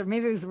terms, or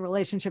maybe it was a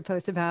relationship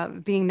post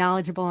about being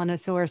knowledgeable on a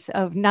source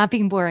of not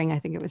being boring. I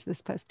think it was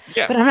this post.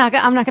 Yeah. But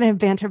I'm not going to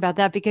banter about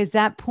that, because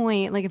that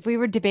point, like if we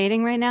were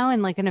debating right now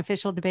in like an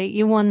official debate,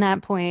 you won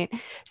that point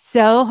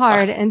so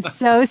hard and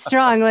so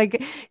strong.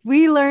 Like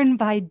we learn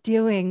by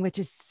doing, which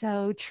is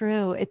so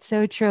true. It's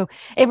so true.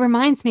 It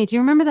reminds me, do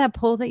you remember that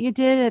poll that you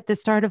did at the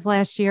start of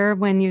last year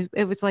when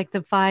it was like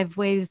the 5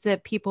 ways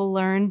that people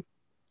learn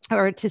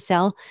or to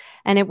sell,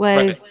 and it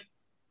was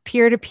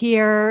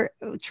peer-to-peer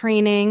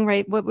training,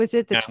 right? What was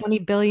it? The 20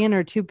 billion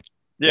or 2?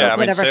 Yeah, I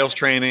mean, sales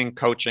training,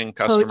 coaching,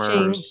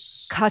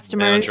 customers,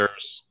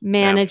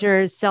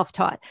 managers,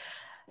 self-taught.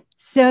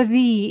 So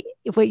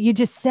what you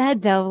just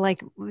said though,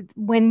 like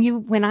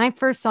when I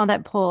first saw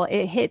that poll,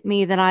 it hit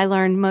me that I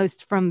learned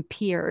most from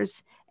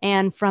peers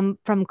and from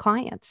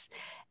clients.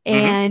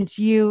 And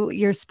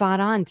you're spot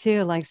on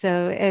too. Like,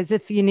 so as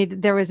if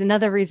there was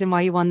another reason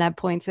why you won that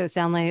point so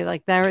soundly,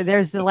 like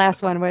there's the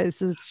last one where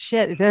this is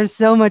shit. There's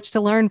so much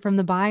to learn from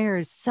the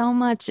buyers, so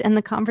much, and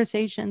the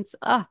conversations.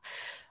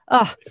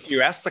 If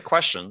you ask the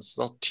questions,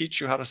 they'll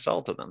teach you how to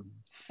sell to them.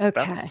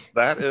 Okay.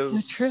 That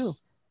is so true.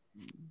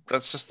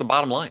 That's just the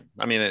bottom line.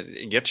 I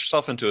mean, get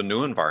yourself into a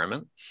new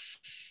environment,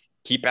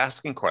 keep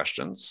asking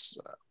questions.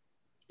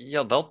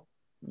 They'll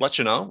let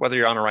you know whether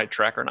you're on the right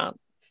track or not.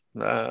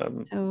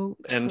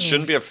 And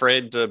shouldn't be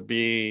afraid to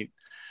be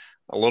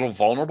a little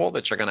vulnerable,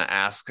 that you're going to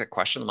ask a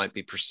question that might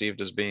be perceived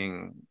as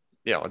being,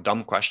 a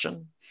dumb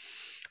question.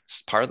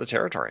 It's part of the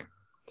territory.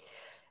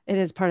 It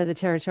is part of the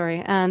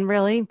territory. And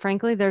really,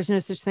 frankly, there's no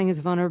such thing as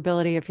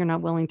vulnerability if you're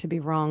not willing to be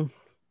wrong.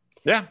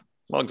 Yeah,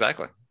 well,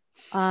 exactly.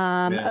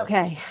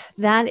 Okay.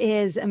 That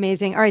is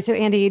amazing. All right. So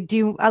Andy,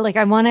 I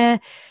want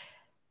to,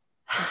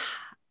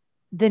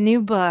 the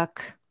new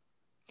book,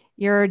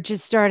 you're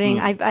just starting.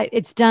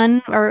 It's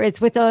done, or it's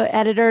with the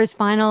editors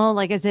final.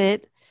 Like, is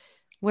it,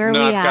 where are we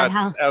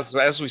at?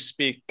 As we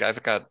speak,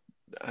 I've got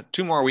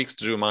 2 more weeks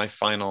to do my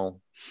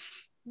final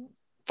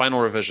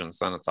revisions,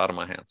 then it's out of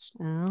my hands.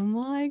 Oh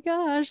my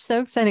gosh, so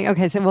exciting.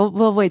 Okay, so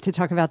we'll wait to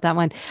talk about that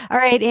one. All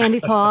right,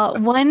 Andy Paul,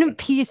 one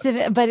piece of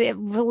it, but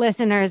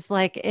listeners,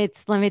 like,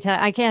 let me tell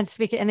you, I can't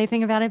speak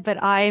anything about it,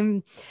 but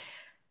I'm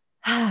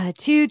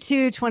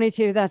 22.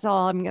 That's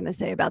all I'm going to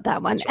say about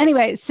that one.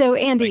 Anyway, so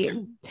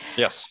Andy.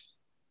 Yes.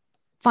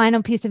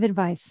 Final piece of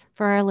advice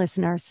for our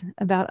listeners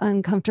about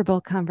uncomfortable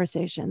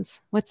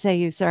conversations. What say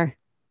you, sir?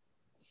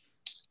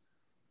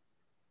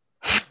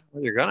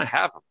 Well, you're going to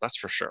have them, that's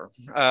for sure.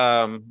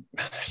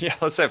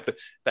 Let's say if the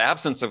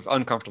absence of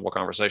uncomfortable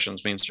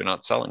conversations means you're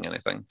not selling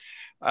anything,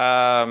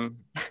 more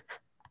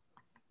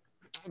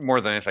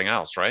than anything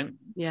else, right?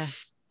 Yeah.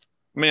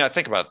 I mean, I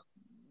think about,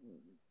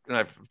 and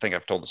I think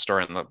I've told the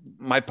story on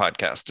my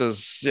podcast,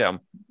 is,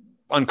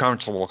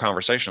 uncomfortable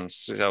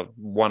conversations.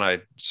 One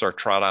I sort of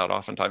trot out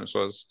oftentimes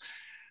was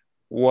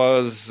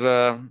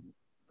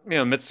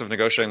midst of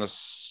negotiating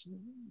this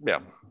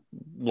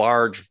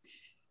large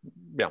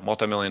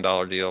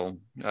multi-million-dollar deal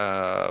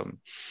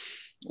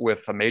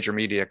with a major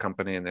media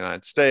company in the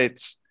United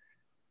States,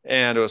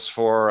 and it was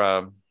for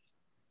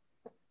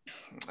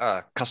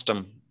a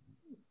custom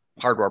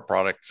hardware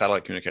product,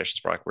 satellite communications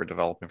product we're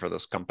developing for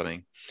this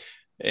company,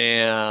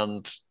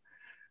 and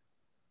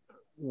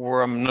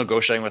I'm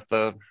negotiating with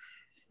the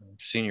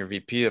senior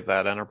VP of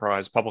that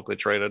enterprise, publicly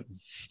traded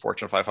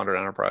Fortune 500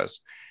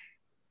 enterprise.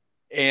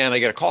 And I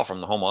get a call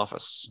from the home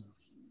office.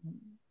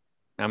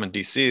 I'm in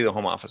DC, the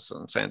home office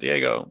in San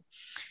Diego.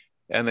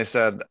 And they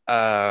said,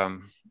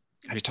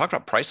 have you talked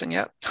about pricing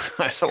yet?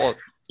 I said, well,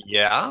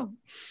 yeah.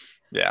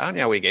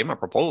 We gave him a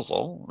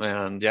proposal,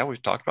 and yeah,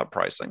 we've talked about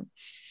pricing.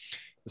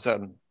 He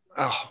said,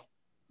 oh,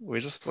 we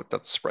just looked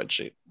at the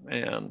spreadsheet,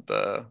 and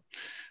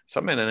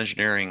someone in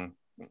engineering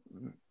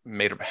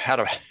made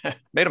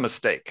a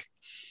mistake.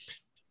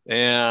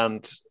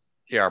 And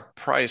yeah, our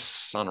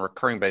price on a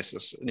recurring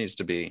basis needs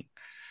to be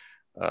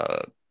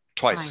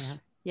twice.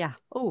 Yeah.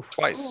 Oh,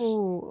 twice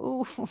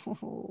Ooh.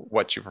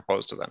 what you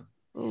proposed to them.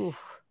 Ooh.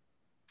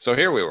 So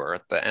here we were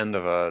at the end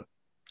of a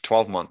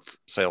 12-month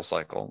sales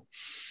cycle.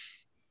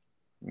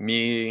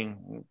 Me,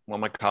 one of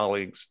my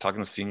colleagues, talking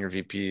to the senior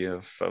VP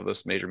of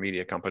this major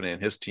media company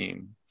and his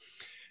team.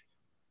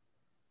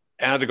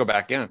 And I had to go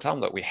back in and tell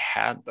them that we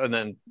had, and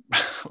then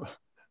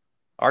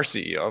our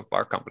CEO of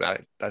our company,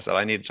 I said,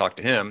 I need to talk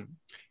to him. And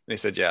he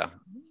said, yeah,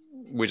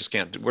 we just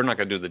can't, we're not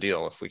going to do the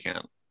deal if we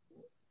can't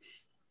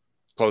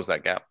close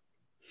that gap.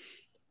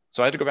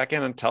 So I had to go back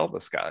in and tell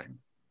this guy,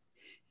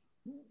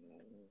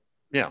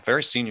 yeah,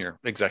 very senior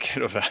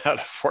executive at a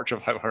Fortune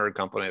 500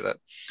 company, that,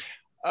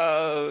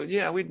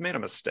 yeah, we'd made a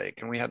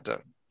mistake and we had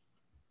to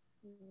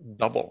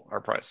double our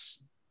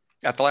price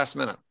at the last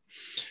minute.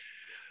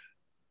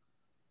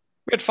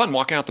 We had fun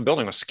walking out the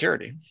building with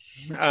security.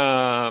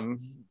 And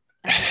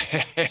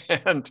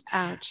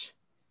ouch.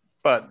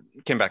 But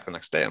came back the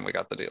next day and we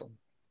got the deal.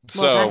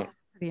 Well, that's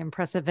pretty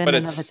impressive in and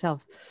of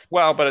itself.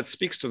 Well, but it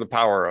speaks to the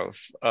power of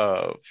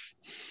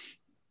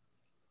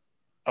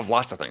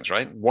lots of things,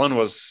 right? One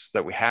was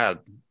that we had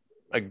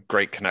a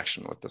great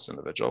connection with this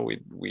individual.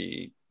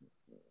 We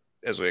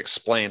as we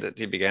explained it,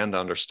 he began to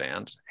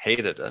understand,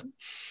 hated it.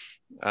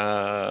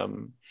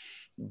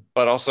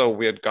 But also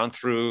we had gone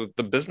through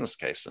the business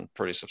case in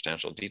pretty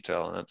substantial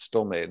detail, and it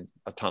still made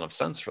a ton of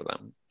sense for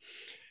them.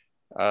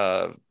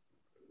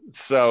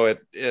 So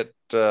it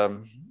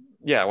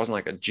wasn't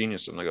like a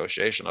genius of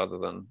negotiation, other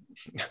than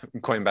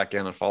going back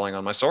in and falling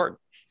on my sword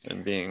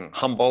and being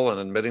humble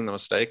and admitting the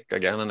mistake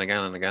again and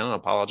again and again and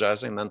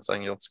apologizing, and then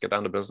saying, let's get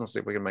down to business, see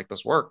if we can make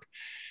this work.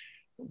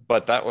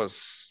 But that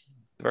was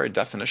the very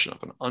definition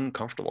of an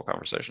uncomfortable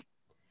conversation.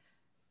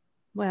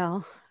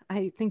 Well,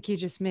 I think you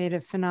just made a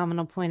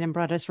phenomenal point and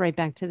brought us right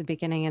back to the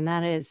beginning. And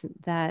that is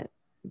that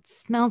it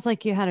smells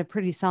like you had a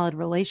pretty solid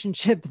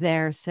relationship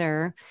there,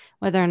 sir,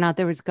 whether or not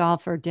there was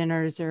golf or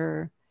dinners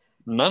or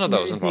none of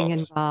those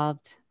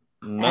involved.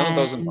 None of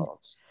those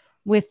involved.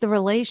 With the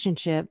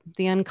relationship,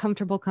 the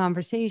uncomfortable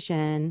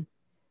conversation,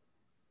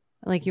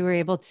 like you were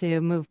able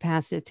to move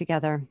past it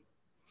together.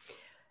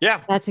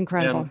 Yeah. That's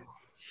incredible.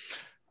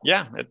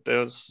 Yeah, it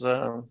was,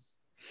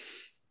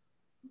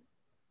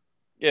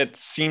 it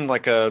seemed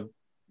like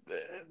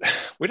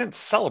we didn't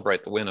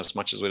celebrate the win as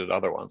much as we did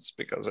other ones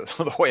because of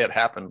the way it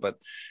happened. But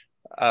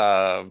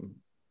I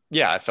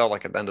felt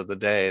like at the end of the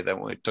day that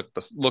when we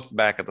looked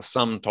back at the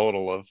sum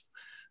total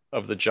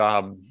of the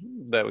job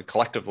that we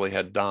collectively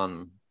had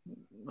done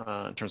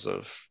in terms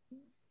of,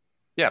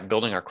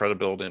 building our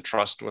credibility and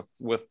trust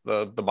with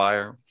the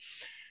buyer,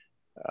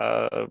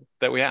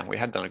 that we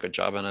had done a good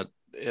job, and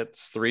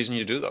it's the reason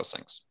you do those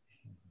things.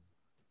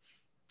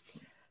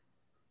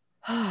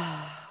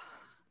 I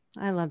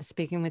love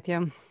speaking with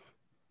you.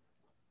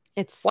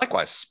 It's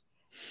likewise.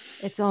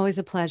 It's always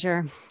a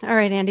pleasure. All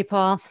right, Andy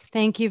Paul,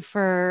 thank you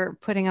for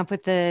putting up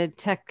with the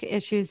tech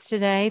issues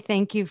today.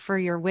 Thank you for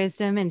your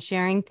wisdom and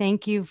sharing.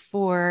 Thank you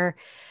for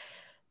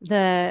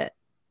the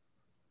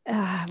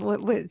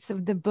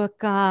book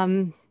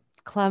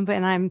club,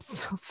 and I'm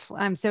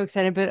so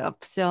excited,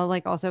 but still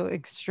like also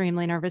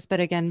extremely nervous, but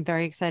again,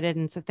 very excited.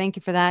 And so thank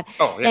you for that.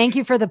 Thank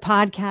you for the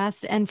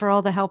podcast and for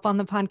all the help on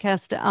the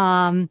podcast,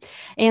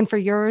 and for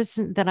yours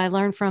that I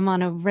learn from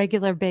on a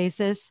regular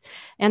basis.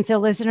 And so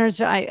listeners,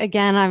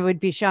 I would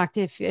be shocked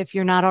if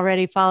you're not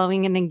already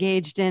following and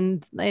engaged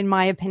in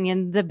my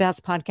opinion, the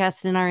best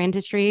podcast in our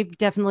industry.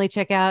 Definitely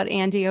check out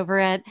Andy over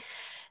at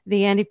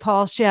the Andy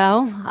Paul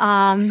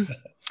Show.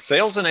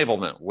 Sales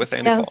enablement with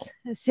Andy Paul.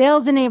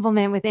 Sales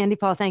enablement with Andy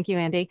Paul. Thank you,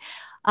 Andy.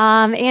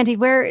 Andy,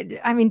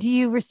 do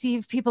you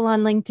receive people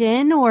on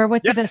LinkedIn, or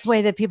what's the best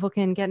way that people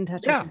can get in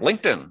touch with you?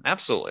 LinkedIn.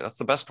 Absolutely. That's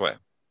the best way.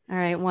 All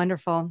right.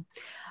 Wonderful.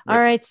 All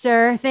right,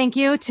 sir. Thank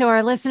you to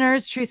our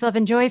listeners, Truth, Love,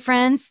 and Joy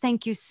friends.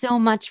 Thank you so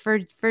much for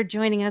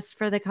joining us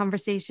for the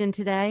conversation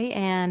today,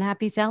 and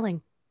happy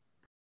selling.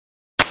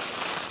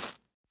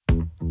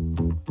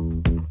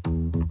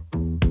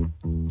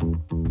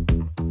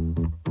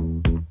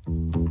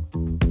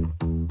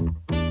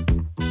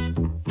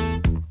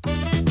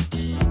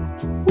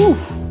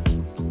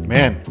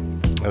 Man,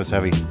 that was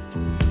heavy,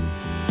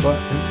 but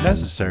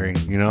necessary,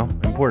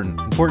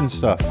 important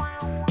stuff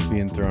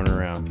being thrown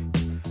around.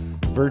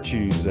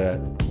 Virtues that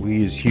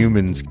we as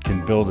humans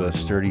can build a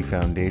sturdy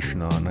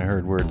foundation on. I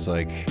heard words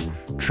like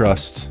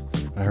trust.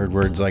 I heard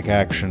words like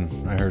action.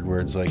 I heard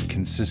words like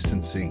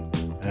consistency.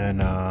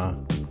 And I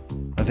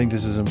think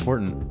this is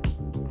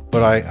important.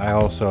 But I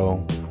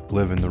also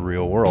live in the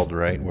real world,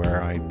 right?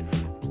 Where I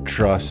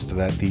trust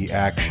that the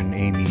action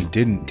Amy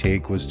didn't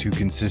take was to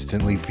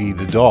consistently feed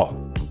the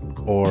dog,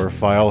 or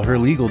file her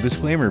legal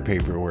disclaimer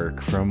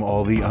paperwork from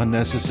all the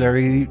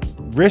unnecessary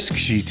risk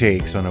she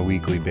takes on a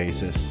weekly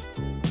basis,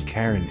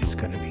 Karen is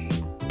going to be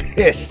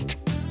pissed.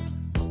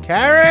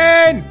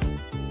 Karen!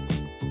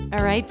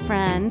 All right,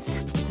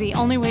 friends. The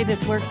only way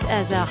this works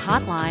as a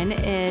hotline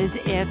is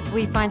if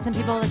we find some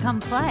people to come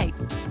play.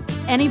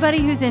 Anybody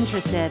who's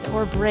interested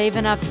or brave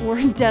enough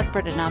or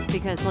desperate enough,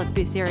 because let's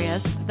be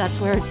serious, that's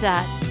where it's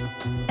at.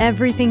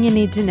 Everything you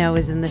need to know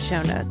is in the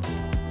show notes.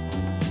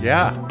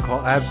 Yeah,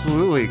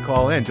 absolutely.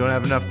 Call in. Don't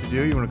have enough to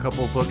do. You want a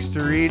couple of books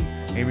to read?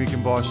 Maybe we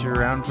can boss you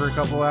around for a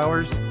couple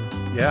hours?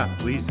 Yeah,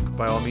 please,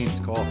 by all means,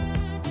 call.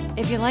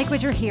 If you like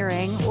what you're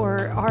hearing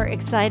or are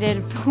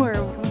excited for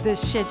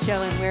this shit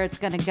show and where it's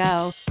going to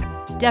go,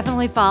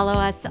 definitely follow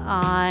us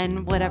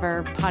on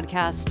whatever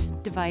podcast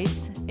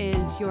device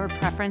is your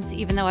preference,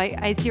 even though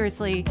I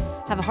seriously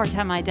have a hard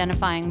time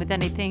identifying with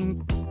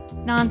anything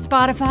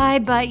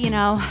non-Spotify, but,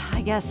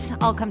 I guess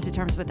I'll come to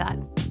terms with that.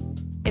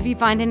 If you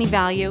find any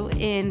value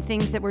in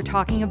things that we're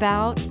talking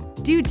about,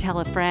 do tell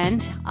a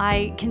friend.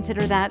 I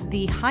consider that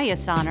the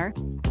highest honor.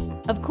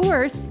 Of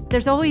course,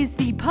 there's always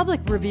the public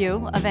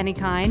review of any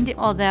kind,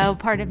 although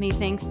part of me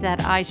thinks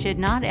that I should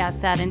not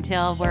ask that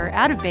until we're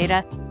out of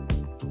beta.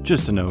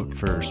 Just a note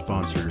for our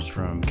sponsors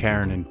from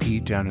Karen and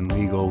Pete down in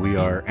legal. We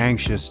are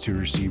anxious to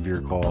receive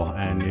your call,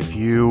 and if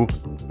you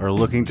are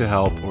looking to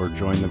help or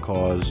join the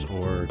cause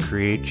or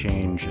create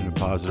change in a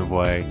positive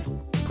way,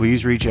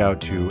 please reach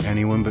out to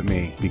anyone but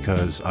me,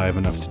 because I have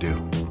enough to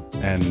do.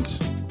 And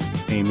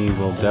Amy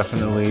will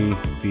definitely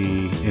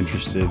be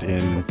interested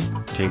in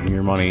taking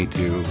your money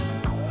to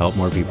help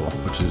more people,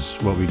 which is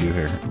what we do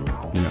here.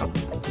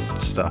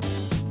 Stuff.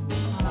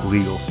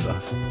 Legal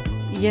stuff.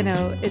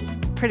 It's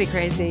pretty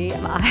crazy.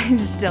 I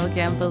still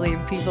can't believe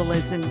people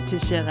listen to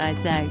shit I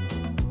say.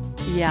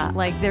 Yeah,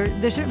 like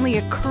there's certainly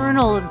a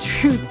kernel of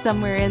truth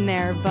somewhere in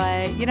there,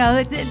 but,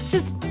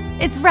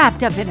 it's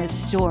wrapped up in a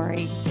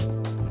story.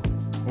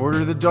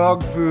 Order the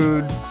dog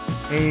food,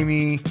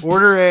 Amy.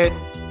 Order it.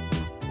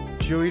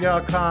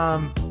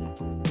 Chewy.com.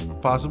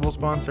 Possible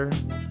sponsor.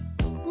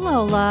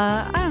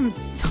 Lola, I'm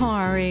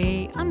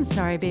sorry. I'm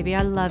sorry, baby.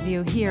 I love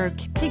you. Here,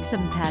 take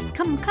some pets.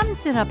 Come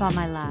sit up on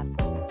my lap.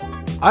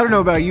 I don't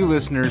know about you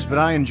listeners, but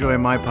I enjoy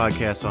my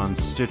podcast on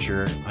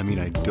Stitcher. I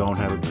don't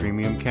have a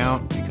premium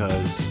count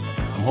because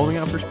I'm holding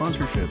out for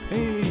sponsorship.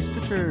 Hey,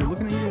 Stitcher,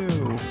 looking at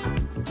you.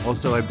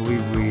 Also, I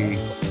believe we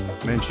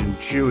mentioned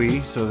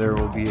Chewy, so there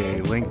will be a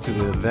link to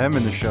them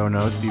in the show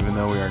notes, even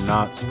though we are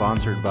not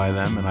sponsored by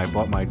them. And I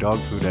bought my dog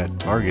food at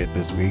Target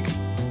this week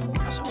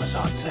because it was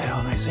on sale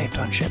and I saved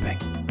on shipping.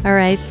 All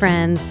right,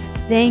 friends.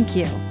 Thank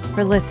you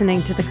for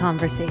listening to the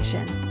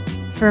conversation.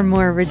 For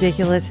more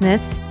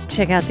ridiculousness,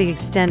 check out the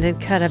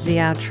extended cut of the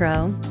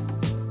outro.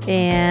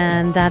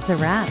 And that's a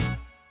wrap.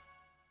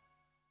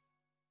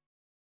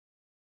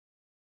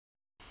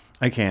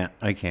 I can't.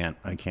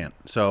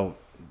 So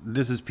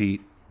this is Pete,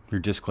 your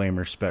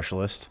disclaimer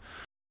specialist,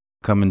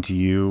 coming to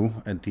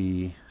you at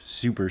the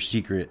super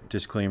secret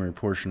disclaimer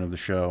portion of the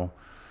show,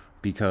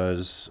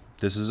 because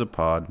this is a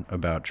pod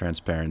about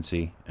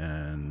transparency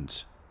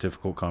and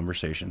difficult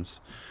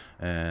conversations.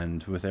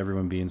 And with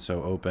everyone being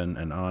so open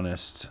and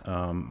honest,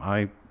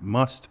 I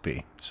must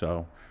be.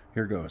 So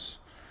here goes.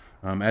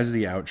 As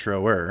the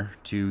outroer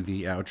to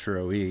the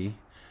outroee,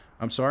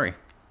 I'm sorry.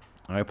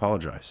 I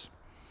apologize.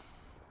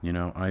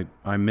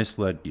 I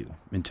misled you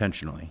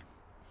intentionally.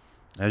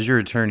 As your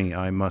attorney,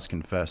 I must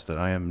confess that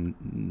I am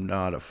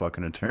not a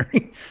fucking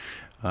attorney.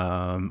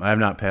 I have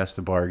not passed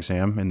the bar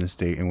exam in the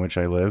state in which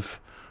I live.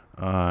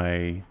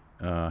 I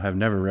have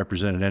never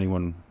represented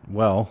anyone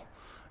well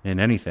in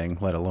anything,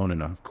 let alone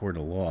in a court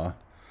of law.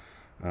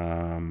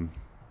 But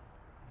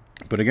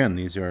again,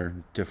 these are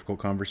difficult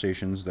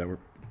conversations that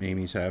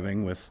Amy's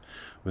having with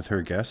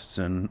her guests,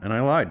 and I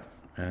lied.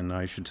 And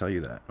I should tell you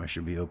that. I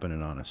should be open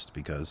and honest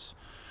because,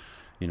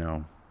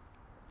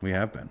 we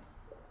have been.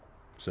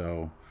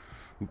 So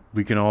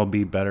we can all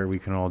be better. We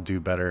can all do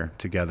better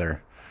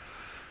together.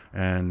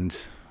 And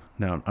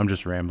now I'm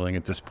just rambling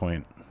at this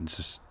point. It's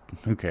just,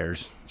 who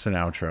cares? It's an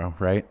outro,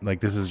 right? Like,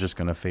 this is just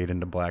going to fade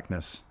into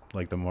blackness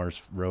like the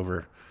Mars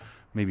rover.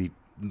 Maybe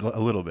a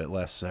little bit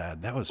less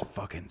sad. That was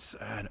fucking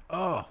sad.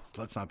 Oh,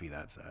 let's not be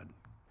that sad.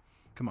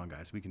 Come on,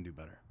 guys. We can do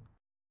better.